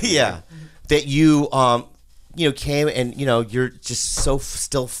pinky up. Yeah, that you came and you're just so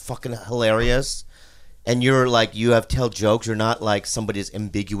still fucking hilarious, and you're like you have tell jokes. You're not like somebody's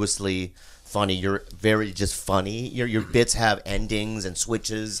ambiguously funny. You're very just funny. Your bits have endings and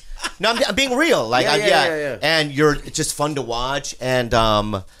switches. No, I'm being real. Like, Yeah. And it's just fun to watch. And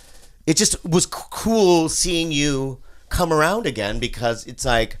it just was cool seeing you come around again because it's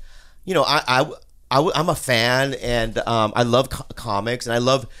like, you know, I'm a fan and I love comics and I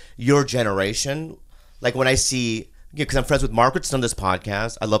love your generation. Like when I see, because I'm friends with Margaret's on this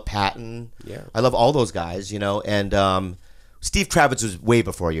podcast. I love Patton. Yeah. I love all those guys, you know. And Steve Kravitz was way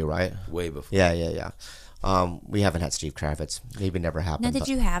before you, right? Way before. Yeah. We haven't had Steve Kravitz. Maybe never happened. Now, did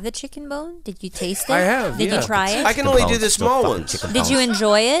you have the chicken bone? Did you taste it? I have. Did you try it? I can only do the small ones. Did you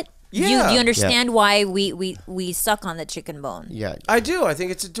enjoy it? Yeah. Do you understand why we suck on the chicken bone? Yeah. I do. I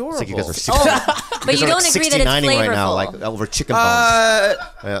think it's adorable. It's like you guys are But you don't agree that it's 69ing flavorful. right now, like over chicken bones.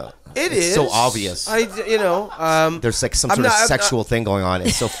 Yeah. It It's is so obvious. There's like some sort of sexual thing going on.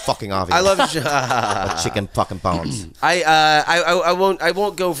 It's so fucking obvious. I love chicken fucking bones. I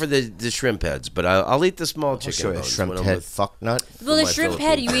won't go for the shrimp heads, but I'll eat the small chicken bones. Shrimp when I'm head with- fuck nut. Well, the my shrimp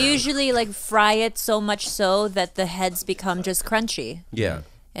head, Philippine you usually like fry it so much so that the heads become just crunchy. Yeah.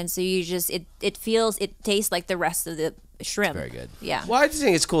 And so you just, it tastes like the rest of the shrimp. Very good. Yeah. Well, I just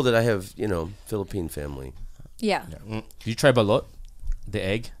think it's cool that I have, Philippine family. Yeah. Did you try balot? The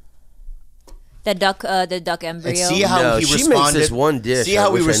egg? The duck embryo. And see how No, he she makes responded. this one dish. See I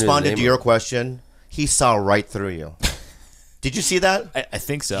how wish I he knew the responded name to of your it. question. He saw right through you. Did you see that? I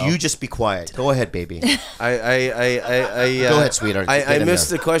think so. You just be quiet. Go ahead, baby. Go Go ahead, sweetheart. I Get in missed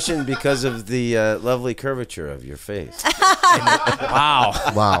there. the question because of the lovely curvature of your face. Wow.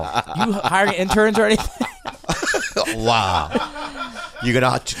 Wow. You hiring interns or anything? Wow. You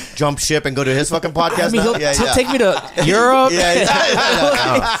gonna jump ship and go to his fucking podcast I mean, now? he'll take me to Europe.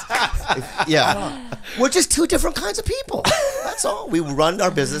 Yeah. We're just two different kinds of people. That's all. We run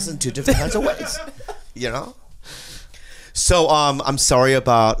our business in two different kinds of ways. You know? So I'm sorry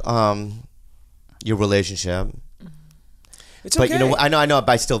about your relationship. It's But okay. you know, I know,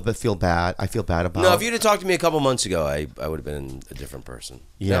 but I still feel bad. I feel bad about No, if you'd have talked to me a couple months ago, I would have been a different person.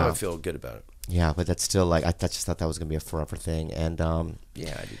 Yeah. Now I feel good about it. Yeah, but that's still like I just thought that was gonna be a forever thing. And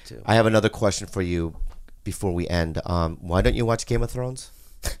Yeah, I do too. I have another question for you before we end. Why don't you watch Game of Thrones?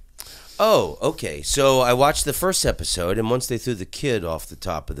 Oh, okay. So I watched the first episode, and once they threw the kid off the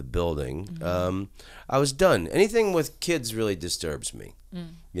top of the building, I was done. Anything with kids really disturbs me.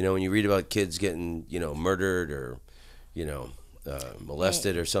 You know, when you read about kids getting, murdered or,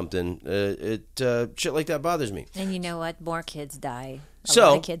 molested or something, shit like that bothers me. And you know what? More kids die. A So-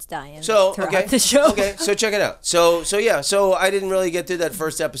 lot of kids die So throughout the show. Okay, so check it out. So I didn't really get through that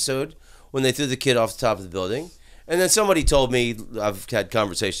first episode when they threw the kid off the top of the building. And then somebody told me, I've had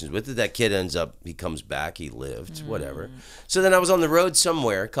conversations with it, that kid ends up, he comes back, he lived, whatever. So then I was on the road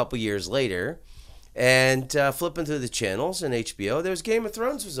somewhere a couple years later and flipping through the channels and HBO, there was Game of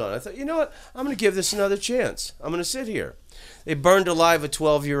Thrones was on. I thought, you know what, I'm going to give this another chance. I'm going to sit here. They burned alive a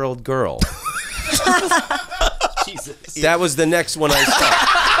 12-year-old girl. Jesus. That was the next one I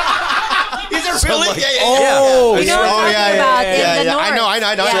saw. Is it really? Oh, You know what I'm talking about in the north.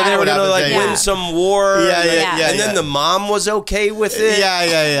 I know. Yeah. So they were gonna like Yeah. win some war. Yeah. And then the mom was okay with it.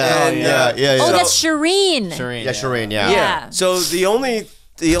 Yeah. Oh, that's Shireen. Shireen. Yeah, Shireen, yeah. Yeah. So the only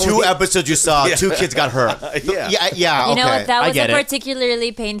Two episodes you saw, two kids got hurt. Yeah. Yeah, You know okay. what? That I was get a it.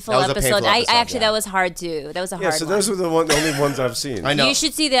 particularly painful That was a episode. painful episode, I actually, yeah. that was hard too. That was a hard Yeah, so one. those were the only ones I've seen. I know. You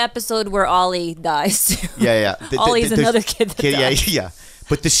should see the episode where Ollie dies too. Yeah. Ollie's another kid that dies. Yeah.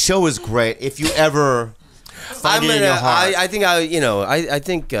 But the show is great. If you ever find it in your heart, I think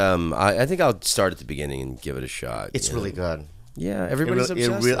I'll start at the beginning and give it a shot. it's really good. Yeah, everybody's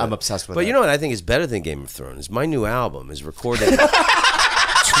obsessed with it. I'm obsessed with it. But you know what I think is better than Game of Thrones? My new album is recorded in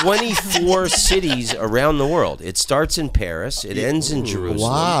 24 cities around the world. It starts in Paris. It ends in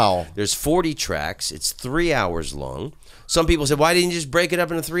Jerusalem. Wow. There's 40 tracks. It's 3 hours long. Some people said, why didn't you just break it up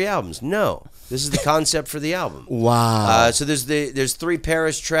into 3 albums? No. This is the concept for the album. Wow. So there's 3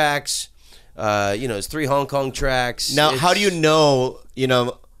 Paris tracks. There's 3 Hong Kong tracks. Now, how do you know,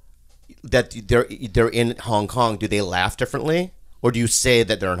 that they're in Hong Kong? Do they laugh differently? Or do you say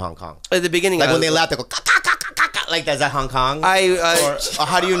that they're in Hong Kong? At the beginning, Like when they laugh, they go, "Ka, ka, ka, ka, ka, ka," like, is that Hong Kong? Or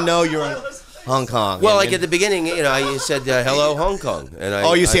how do you know you're in Hong Kong? Well, like at the beginning, I said, hello, Hong Kong.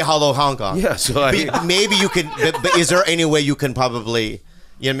 And you say hello, Hong Kong. Yeah, so Maybe you could, but is there any way you can probably,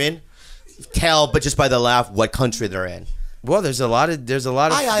 you know what I mean? Tell, but just by the laugh, what country they're in. Well, there's a lot of different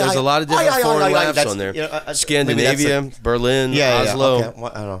foreign laughs on there. Maybe Scandinavia, Berlin, Oslo. Okay.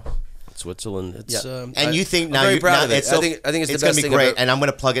 Well, I don't know. Switzerland. It's and you think I'm now very you're proud of it. it's so, I think it's the gonna best be thing great, ever. and I'm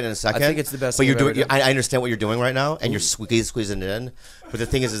gonna plug it in a second. I think it's the best But thing you're I've doing. ever done. I understand what you're doing right now, and you're squeezing it in. But the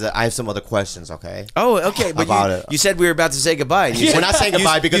thing is that I have some other questions. Okay. Oh, okay. But About it. you said we were about to say goodbye. And you We're said- not saying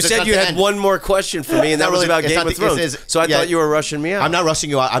goodbye because you it's said not you the had end. one more question for me, and Not that was really- about it's Game not of the- it's- Thrones. it's- So I yeah. thought you were rushing me out. I'm not rushing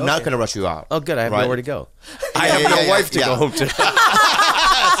you out. I'm not Okay. going to rush you out. Oh, good. I have Right. nowhere to go. I Yeah, have yeah, no yeah, wife to yeah. go home to.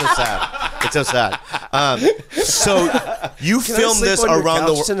 That's so sad. It's so sad. So you Can I filmed sleep this on your around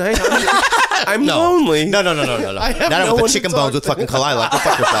the couch world. tonight? I'm lonely. No. I have Not no with one the to chicken talk bones with to. fucking Khalyla. Go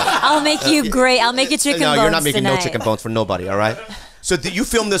fuck yourself. I'll make you great. I'll make you chicken No, bones you're not making tonight. no chicken bones for nobody. All right. So you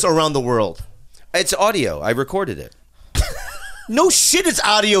filmed this around the world. It's audio. I recorded it. No shit, it's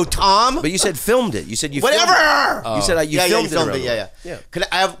audio, Tom. But you said filmed it. You said you Whatever. filmed it. You said you yeah, filmed, you filmed it. it. around Yeah. the- Can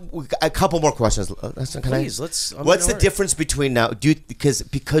I have a couple more questions? Please, let's. What's the difference between now?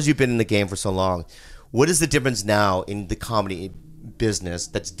 Because you've been in the game for so long, what is the difference now in the comedy business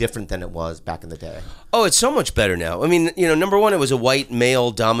that's different than it was back in the day? Oh, it's so much better now. I mean, number one, it was a white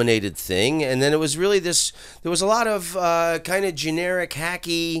male-dominated thing, and then it was really this. There was a lot of kind of generic,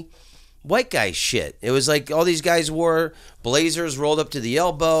 hacky white guy shit. It was like all these guys wore blazers rolled up to the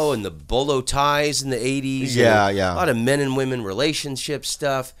elbow and the bolo ties in the 80s. Yeah, and yeah. A lot of men and women relationship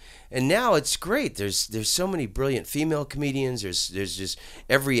stuff. And now it's great. There's so many brilliant female comedians. There's just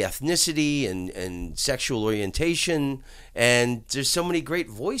every ethnicity and sexual orientation, and there's so many great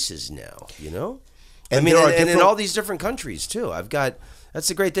voices now. And I mean, there are and in different- all these different countries too. That's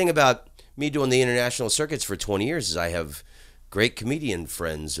the great thing about me doing the international circuits for 20 years is I have great comedian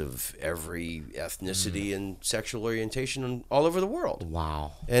friends of every ethnicity and sexual orientation all over the world.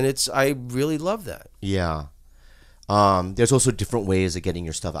 Wow. And I really love that. Yeah. There's also different ways of getting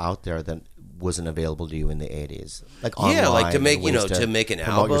your stuff out there that wasn't available to you in the 80s. Like online. Yeah, like to and make, ways to make an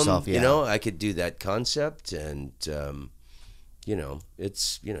promote album, yourself, yeah. I could do that concept and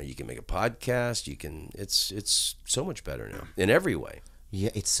it's, you can make a podcast, it's so much better now in every way. Yeah,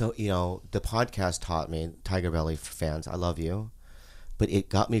 it's so, the podcast taught me, TigerBelly fans, I love you, but it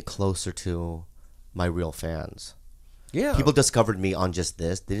got me closer to my real fans. Yeah. People discovered me on just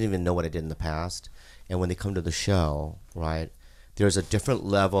this. They didn't even know what I did in the past. And when they come to the show, right, there's a different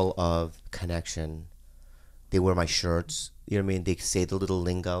level of connection. They wear my shirts. You know what I mean? They say the little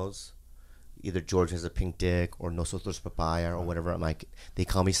lingos. Either George has a pink dick or nosotros papaya or whatever. They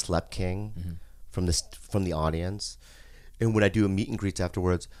call me Slep King from the audience. And when I do a meet and greets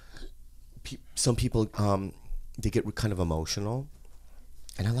afterwards, some people they get kind of emotional,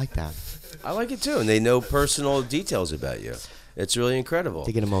 and I like that. I like it too, and they know personal details about you. It's really incredible.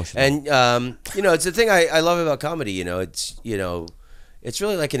 They get emotional, and it's the thing I love about comedy. It's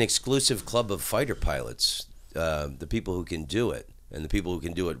really like an exclusive club of fighter pilots. The people who can do it, and the people who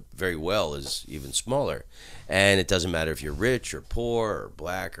can do it very well is even smaller. And it doesn't matter if you're rich or poor or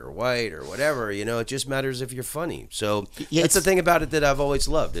black or white or whatever. It just matters if you're funny. So that's the thing about it that I've always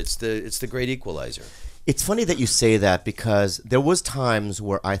loved. It's the great equalizer. It's funny that you say that because there was times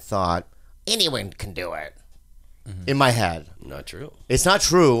where I thought anyone can do it in my head. Not true. It's not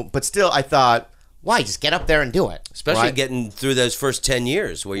true, but still I thought, why? Just get up there and do it. Especially right? getting through those first 10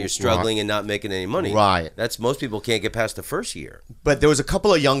 years where you're struggling and not making any money. Right. That's most people can't get past the first year. But there was a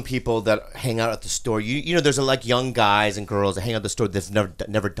couple of young people that hang out at the store. There's like young guys and girls that hang out at the store that've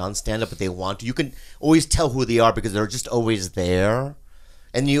never done stand up, but they want to. You can always tell who they are because they're just always there.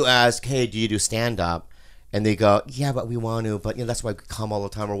 And you ask, hey, do you do stand up? And they go, yeah, but we want to. But that's why we come all the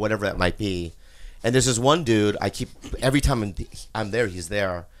time or whatever that might be. And there's this one dude every time I'm there, he's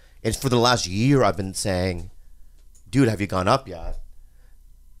there. And for the last year, I've been saying, dude, have you gone up yet?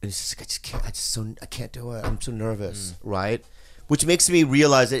 And he's just like, I can't do it. I'm so nervous, right? Which makes me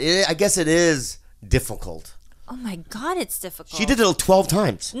realize that I guess it is difficult. Oh my God, it's difficult. She did it 12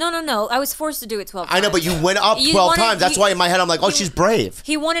 times. No. I was forced to do it 12 times. I know, but you went up 12 times. That's why in my head I'm like, oh, she's brave.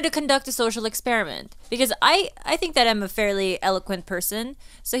 He wanted to conduct a social experiment because I think that I'm a fairly eloquent person.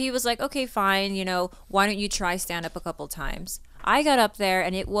 So he was like, okay, fine, why don't you try stand up a couple times? I got up there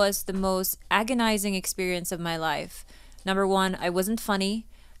and it was the most agonizing experience of my life. Number one, I wasn't funny.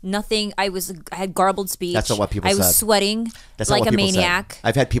 Nothing. I had garbled speech. That's not what people said. I was sweating That's not like what a people maniac. said.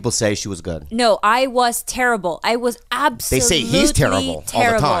 I've had people say she was good. No, I was terrible. I was absolutely They say he's terrible all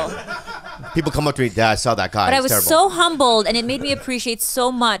the time. People come up to me, Dad, I saw that guy. But I He's was terrible. so humbled, and it made me appreciate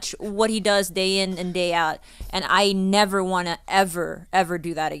so much what he does day in and day out. And I never want to ever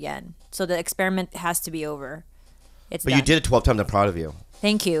do that again. So the experiment has to be over. It's But done. you did it 12 times. I'm proud of you.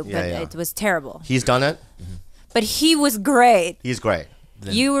 Thank you, Yeah, but yeah. it was terrible. He's done it. But he was great. He's great.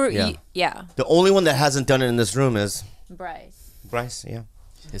 You were, yeah. yeah. The only one that hasn't done it in this room is Bryce. Bryce. Yeah.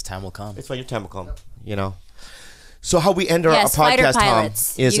 His time will come. It's fine. Your time will come. So how we end our Yes, fighter podcast, Tom,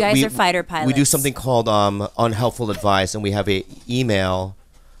 pilots. is You guys we, are fighter We do pilots. something called unhelpful advice, and we have a email.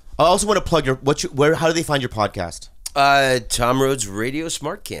 I also want to plug how do they find your podcast? Tom Rhodes Radio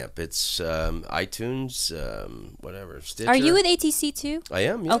Smart Camp. It's iTunes, whatever. Stitcher. Are you with ATC too? I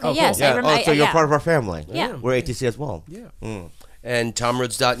am. Yeah. Okay, yes. Yeah. I remember. So you're part of our family. Yeah. We're ATC as well. Yeah. And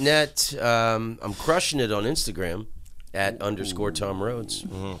TomRhodes.net. I'm crushing it on Instagram at _Tom Rhodes.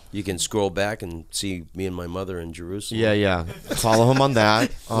 You can scroll back and see me and my mother in Jerusalem. Yeah. Follow him on that.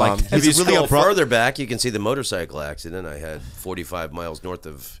 If you he's really scroll a pro- further back, you can see the motorcycle accident I had 45 miles north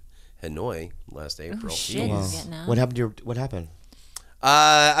of Hanoi last April. Shit, Vietnam. What happened?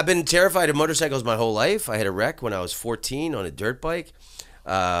 I've been terrified of motorcycles my whole life. I had a wreck when I was 14 on a dirt bike.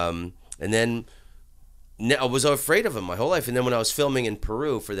 And then I was afraid of them my whole life. And then when I was filming in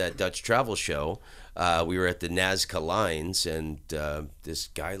Peru for that Dutch travel show, we were at the Nazca Lines, and this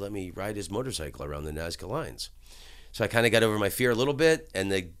guy let me ride his motorcycle around the Nazca Lines. So I kind of got over my fear a little bit.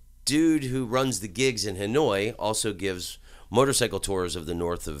 And the dude who runs the gigs in Hanoi also gives motorcycle tours of the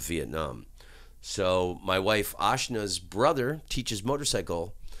north of Vietnam. So my wife Ashna's brother teaches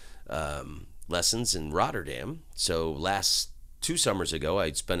motorcycle lessons in Rotterdam. So last 2 summers ago,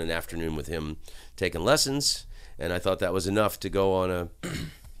 I spent an afternoon with him taking lessons, and I thought that was enough to go on a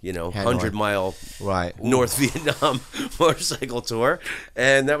 100-mile North Vietnam motorcycle tour.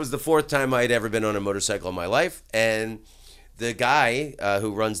 And that was the 4th time I'd ever been on a motorcycle in my life. And the guy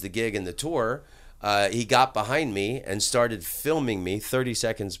who runs the gig and the tour, he got behind me and started filming me 30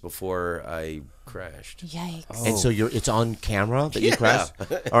 seconds before I crashed. Yikes. And so it's on camera that you crashed?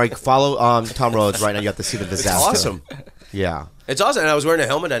 All right, follow Tom Rhodes right now. You have to see the disaster. It's awesome. Yeah. It's awesome. And I was wearing a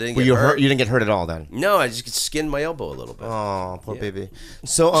helmet. I didn't get hurt. You didn't get hurt at all then? No, I just skinned my elbow a little bit. Oh, poor baby.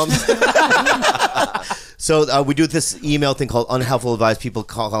 So so we do this email thing called unhelpful advice. People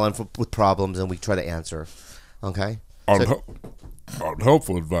call in with problems, and we try to answer. Okay?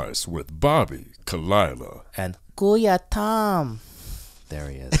 Unhelpful advice with Bobby, Khalyla, And Kuya Tom. There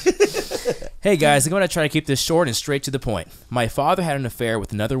he is. Hey guys, I'm going to try to keep this short and straight to the point. My father had an affair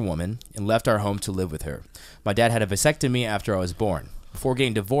with another woman and left our home to live with her. My dad had a vasectomy after I was born. Before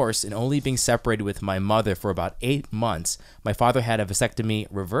getting divorced and only being separated with my mother for about 8 months, my father had a vasectomy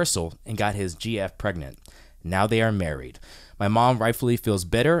reversal and got his GF pregnant. Now they are married. My mom rightfully feels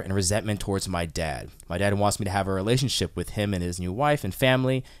bitter and resentment towards my dad. My dad wants me to have a relationship with him and his new wife and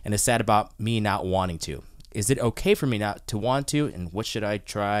family, and is sad about me not wanting to. Is it okay for me not to want to, and what should I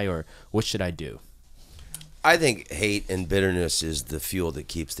try, or what should I do? I think hate and bitterness is the fuel that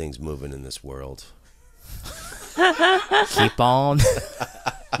keeps things moving in this world. Keep on.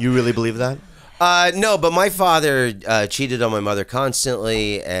 You really believe that? No, but my father cheated on my mother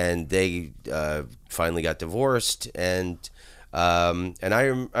constantly, and they finally got divorced. And I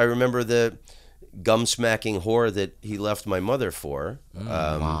remember the gum-smacking whore that he left my mother for.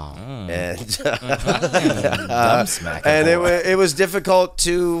 And it was difficult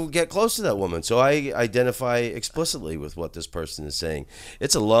to get close to that woman. So I identify explicitly with what this person is saying.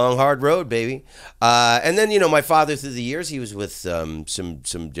 It's a long, hard road, baby. And then, my father, through the years, he was with some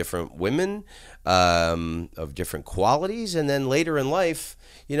different women of different qualities. And then later in life,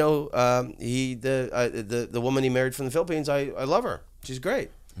 the woman he married from the Philippines, I love her. She's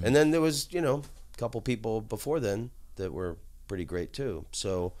great. And then there was, a couple people before then that were pretty great too.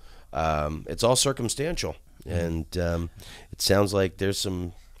 So it's all circumstantial. And it sounds like there's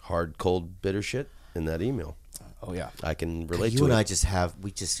some hard, cold, bitter shit in that email. Oh, yeah. I can relate to it. You and I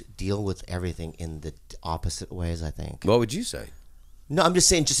just deal with everything in the opposite ways, I think. What would you say? No, I'm just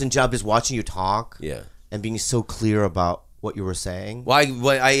saying, just in job, just watching you talk. Yeah. And being so clear about what you were saying. Well,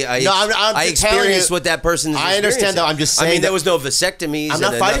 I experienced what that person is I understand that. I'm just saying. I mean, there was no vasectomies. I'm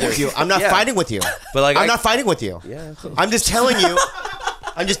not fighting with you. I'm not fighting with you. But I'm not fighting with you. Yeah. I'm just telling you.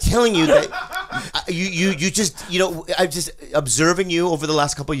 I'm just telling you that you just I'm just observing you over the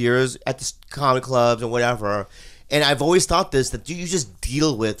last couple of years at the comedy clubs and whatever, and I've always thought that you just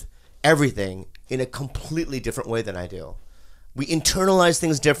deal with everything in a completely different way than I do. We internalize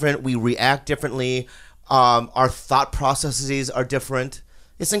things different. We react differently. Our thought processes are different.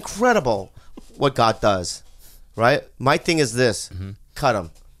 It's incredible what God does, right? My thing is this: cut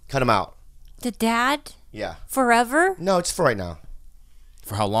him out. The dad? Yeah. Forever? No, it's for right now.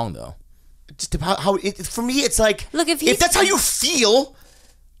 For how long, though? Just about for me, it's like, look, if that's how you feel,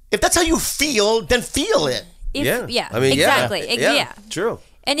 then feel it. I mean, exactly. Yeah. True.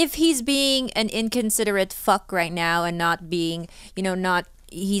 And if he's being an inconsiderate fuck right now and not being,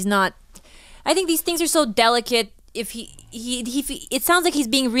 he's not. I think these things are so delicate. if it sounds like he's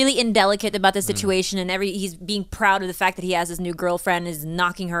being really indelicate about the situation, and he's being proud of the fact that he has this new girlfriend, is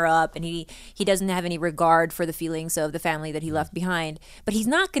knocking her up, and he doesn't have any regard for the feelings of the family that he left behind. But he's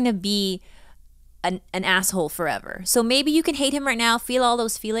not going to be an asshole forever. So maybe you can hate him right now, feel all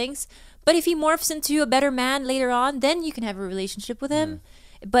those feelings, but if he morphs into a better man later on, then you can have a relationship with him.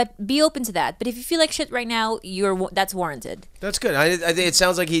 But be open to that. But if you feel like shit right now, that's warranted. That's good. I think it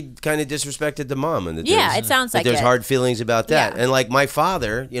sounds like he kind of disrespected the mom, and that it sounds like there's it. hard feelings about that. Yeah. And like my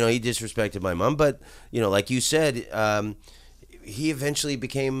father, he disrespected my mom, but like you said, he eventually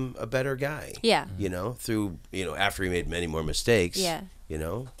became a better guy. Yeah. Through after he made many more mistakes. Yeah.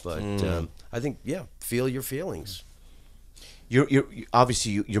 But I think feel your feelings. You're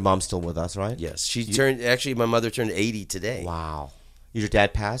obviously your mom's still with us, right? Yes, she turned. Actually, my mother turned 80 today. Wow. Your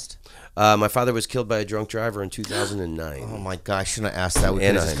dad passed? My father was killed by a drunk driver in 2009. Oh my God! I shouldn't have asked that. We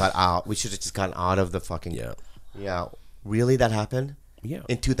could have just got out. We should have just gotten out of the fucking. Yeah. Yeah. Really, that happened? Yeah.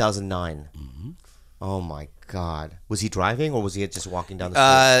 In 2009. Mm-hmm. Oh my God! Was he driving or was he just walking down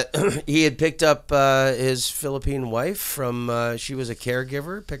the street? He had picked up his Philippine wife from. She was a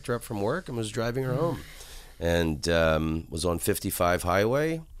caregiver. Picked her up from work and was driving her home, and was on 55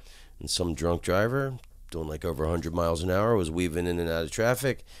 highway, and some drunk driver, doing like over 100 miles an hour, was weaving in and out of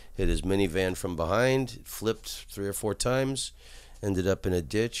traffic, hit his minivan from behind, flipped 3 or 4 times, ended up in a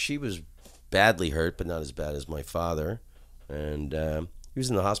ditch. She was badly hurt, but not as bad as my father. And he was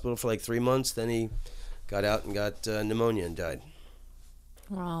in the hospital for like 3 months. Then he got out and got pneumonia and died.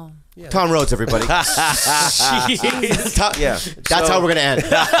 Wow. Yeah. Tom Rhodes, everybody. That's how we're gonna end. we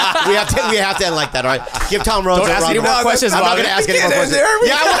have to end like that, all right? Give Tom Rhodes. Don't ask any more questions. I'm not gonna ask any more questions.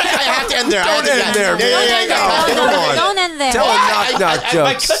 I have to end there. Don't end there. Don't end there. Tell a knock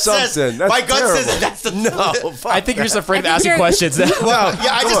joke. Something. That's my gut says that's the no. I think you're just afraid of asking questions. Well,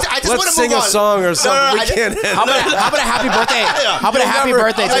 yeah, I just want to move on. Let's sing a song or something. We can't end. How about a happy birthday? How about a happy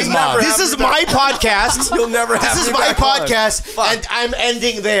birthday to his mom? This is my podcast. You'll never have This is me my back on. podcast, and I'm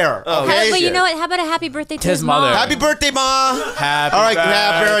ending there. Okay. But you know what? How about a happy birthday to his mother. Happy birthday, Ma. Happy All right,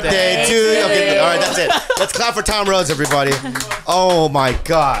 happy birthday to you. Okay, all right, that's it. Let's clap for Tom Rhodes, everybody. Oh my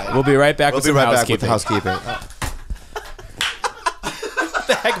God. We'll be right back with some housekeeping. What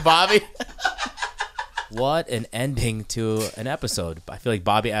the heck, Bobby? What an ending to an episode. I feel like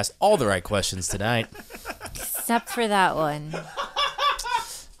Bobby asked all the right questions tonight. Except for that one.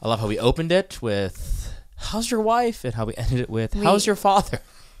 I love how we opened it with, how's your wife? And how we ended it with, how's your father?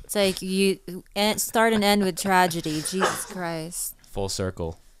 It's like you start and end with tragedy. Jesus Christ. Full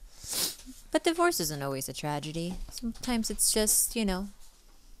circle. But divorce isn't always a tragedy. Sometimes it's just, a new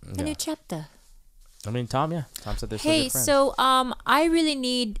chapter. I mean, Tom said they're still Hey, good friends. so I really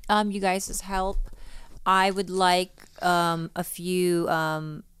need you guys' help. I would like a few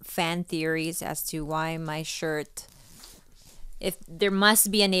fan theories as to why my shirt, if there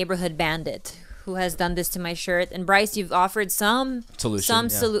must be a neighborhood bandit who has done this to my shirt. And Bryce, you've offered some solution. I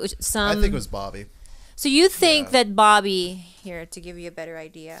think it was Bobby. So you think that Bobby, here to give you a better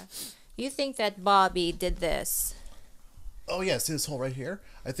idea, you think that Bobby did this? Oh yeah, see this hole right here?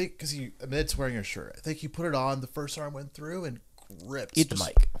 I think because he admits wearing a shirt. I think he put it on. The first arm went through and ripped. Eat the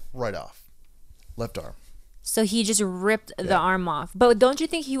mic. Right off. Left arm. So he just ripped the arm off. But don't you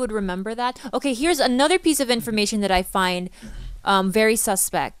think he would remember that? Okay, here's another piece of information that I find very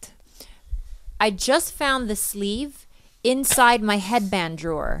suspect. I just found the sleeve inside my headband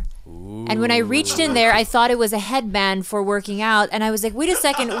drawer. Ooh. And when I reached in there, I thought it was a headband for working out. And I was like, wait a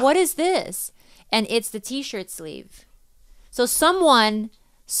second, what is this? And it's the t-shirt sleeve. So someone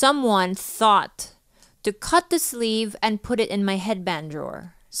thought to cut the sleeve and put it in my headband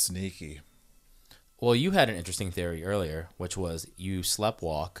drawer. Sneaky. Well, you had an interesting theory earlier, which was you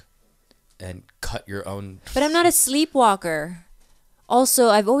sleptwalk and cut your own. But I'm not a sleepwalker. Also,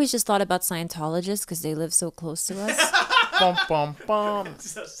 I've always just thought about Scientologists because they live so close to us. Bum, bum, bum.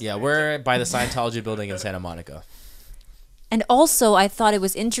 Yeah, we're by the Scientology building in Santa Monica. And also, I thought it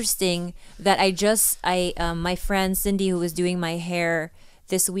was interesting that my friend Cindy, who was doing my hair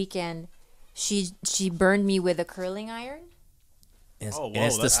this weekend, she burned me with a curling iron. It's, Oh, whoa, and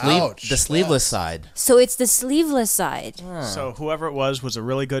it's the that's- sleeveless side. So it's the sleeveless side. So whoever it was a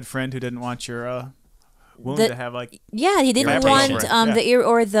really good friend who didn't want your wound to have like. Yeah, he didn't Irritation. want Yeah. the ear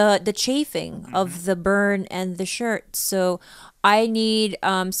or the chafing of the burn and the shirt. So I need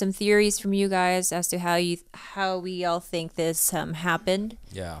some theories from you guys as to how we all think this happened.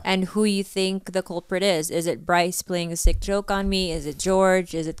 Yeah. And who you think the culprit is. Is it Bryce playing a sick joke on me? Is it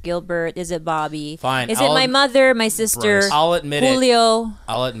George? Is it Gilbert? Is it Bobby? Fine, Is it my mother, my sister, Bryce. I'll admit it. Julio?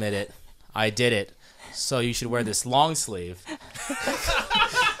 I'll admit it. I did it. So you should wear this long sleeve.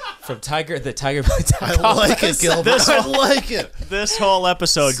 from TigerBelly.com. I like it, Gilbert. I like it. This whole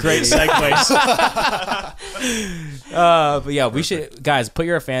episode, great segues. But yeah, we should, guys, put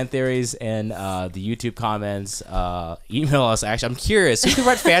your fan theories in the YouTube comments. Email us. Actually, I'm curious who could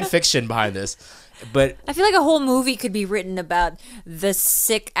write fan fiction behind this. But I feel like a whole movie could be written about the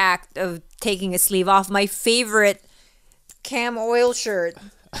sick act of taking a sleeve off my favorite cam oil shirt.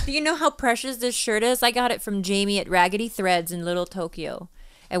 Do you know how precious this shirt is? I got it from Jamie at Raggedy Threads in Little Tokyo.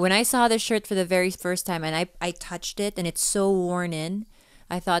 And when I saw this shirt for the very first time and I touched it and it's so worn in,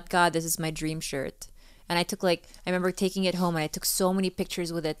 I thought, God, this is my dream shirt. And I remember taking it home and I took so many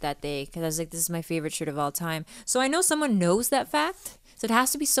pictures with it that day because I was like, this is my favorite shirt of all time. So I know someone knows that fact. So it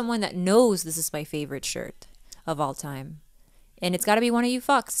has to be someone that knows this is my favorite shirt of all time. And it's got to be one of you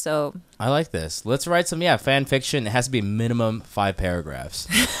fucks, so. I like this. Let's write some, fan fiction. It has to be minimum 5 paragraphs.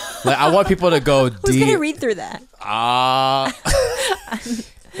 Like, I want people to go deep. Who's going to read through that?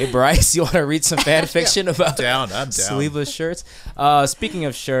 Hey, Bryce, you want to read some fan fiction about I'm down. sleeveless shirts? Speaking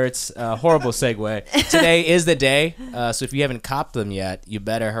of shirts, horrible segue. Today is the day, so if you haven't copped them yet, you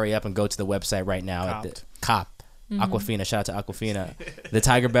better hurry up and go to the website right now. Aquafina, shout out to Aquafina. The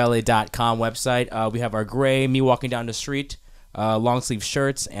TigerBelly.com website. We have our gray, me walking down the street, long sleeve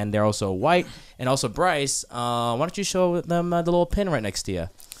shirts, and they're also white. And also, Bryce, why don't you show them the little pin right next to you?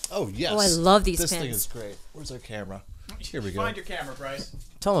 Oh, yes. Oh, I love these This pins. thing is great. Where's our camera? Here we go. Find your camera, Bryce.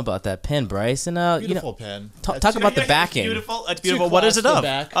 Tell them about that pin, Bryce. And Beautiful pen. talk about the backing. Beautiful. It's Two beautiful. What is it cloths of?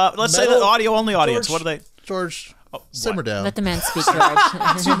 to the back. Let's say Metal- the audio-only audience. George- What are they? George, simmer down. Let the man speak,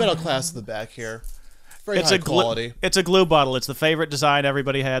 George. 2 metal clasps in the back here. Very high quality. It's a glue bottle. It's the favorite design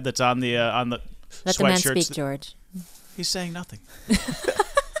everybody had that's on the Let the man sweatshirts. speak, George. He's saying nothing.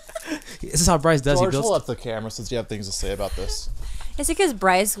 This is how Bryce does. George, He hold builds. up the camera since you have things to say about this. Is it because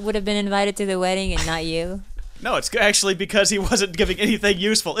Bryce would have been invited to the wedding and not you? No, it's actually because he wasn't giving anything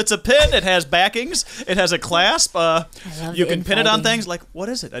useful. It's a pin. It has backings. It has a clasp. love You the can pin it on infighting. things. Like, what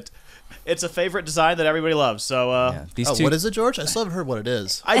is it? It's a favorite design that everybody loves. So These Oh, two. what is it, George? I still haven't heard what it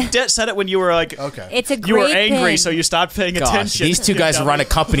is. I said it when you were like, Okay. It's a great you were angry, pin. so you stopped paying Gosh, attention. these two guys run a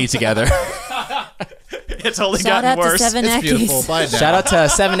company together. It's only Shout gotten out worse. to Seven It's beautiful. Eckies. Bye now. Shout out to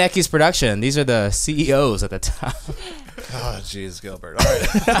Seven Eckies Production. These are the CEOs at the top. Oh, jeez, Gilbert. All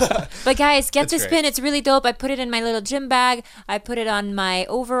right. But guys, get It's this great. pin. It's really dope. I put it in my little gym bag. I put it on my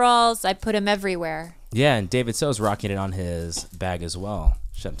overalls. I put them everywhere. Yeah, and David So's rocking it on his bag as well.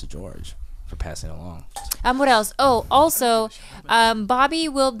 Shout out to George for passing it along. What else? Oh, also, Bobby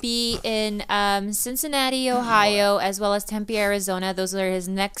will be in Cincinnati, Ohio, as well as Tempe, Arizona. Those are his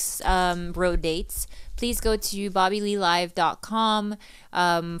next road dates. Please go to BobbyLeeLive.com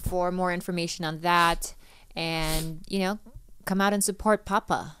for more information on that. And, come out and support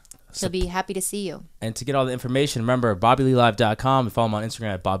Papa. He'll be happy to see you. And to get all the information, remember BobbyLeeLive.com and follow him on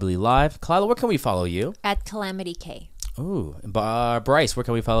Instagram at BobbyLeeLive. Khalyla, where can we follow you? At Calamity K. Ooh, Bryce, where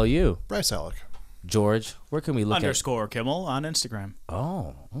can we follow you? Bryce Alec. George, where can we look _Kimmel on Instagram.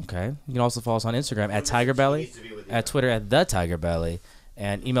 Oh, okay. You can also follow us on Instagram at TigerBelly, at Twitter at the TigerBelly,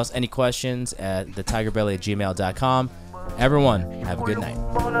 and email us any questions at thetigerbelly@gmail.com. Everyone, have a good night.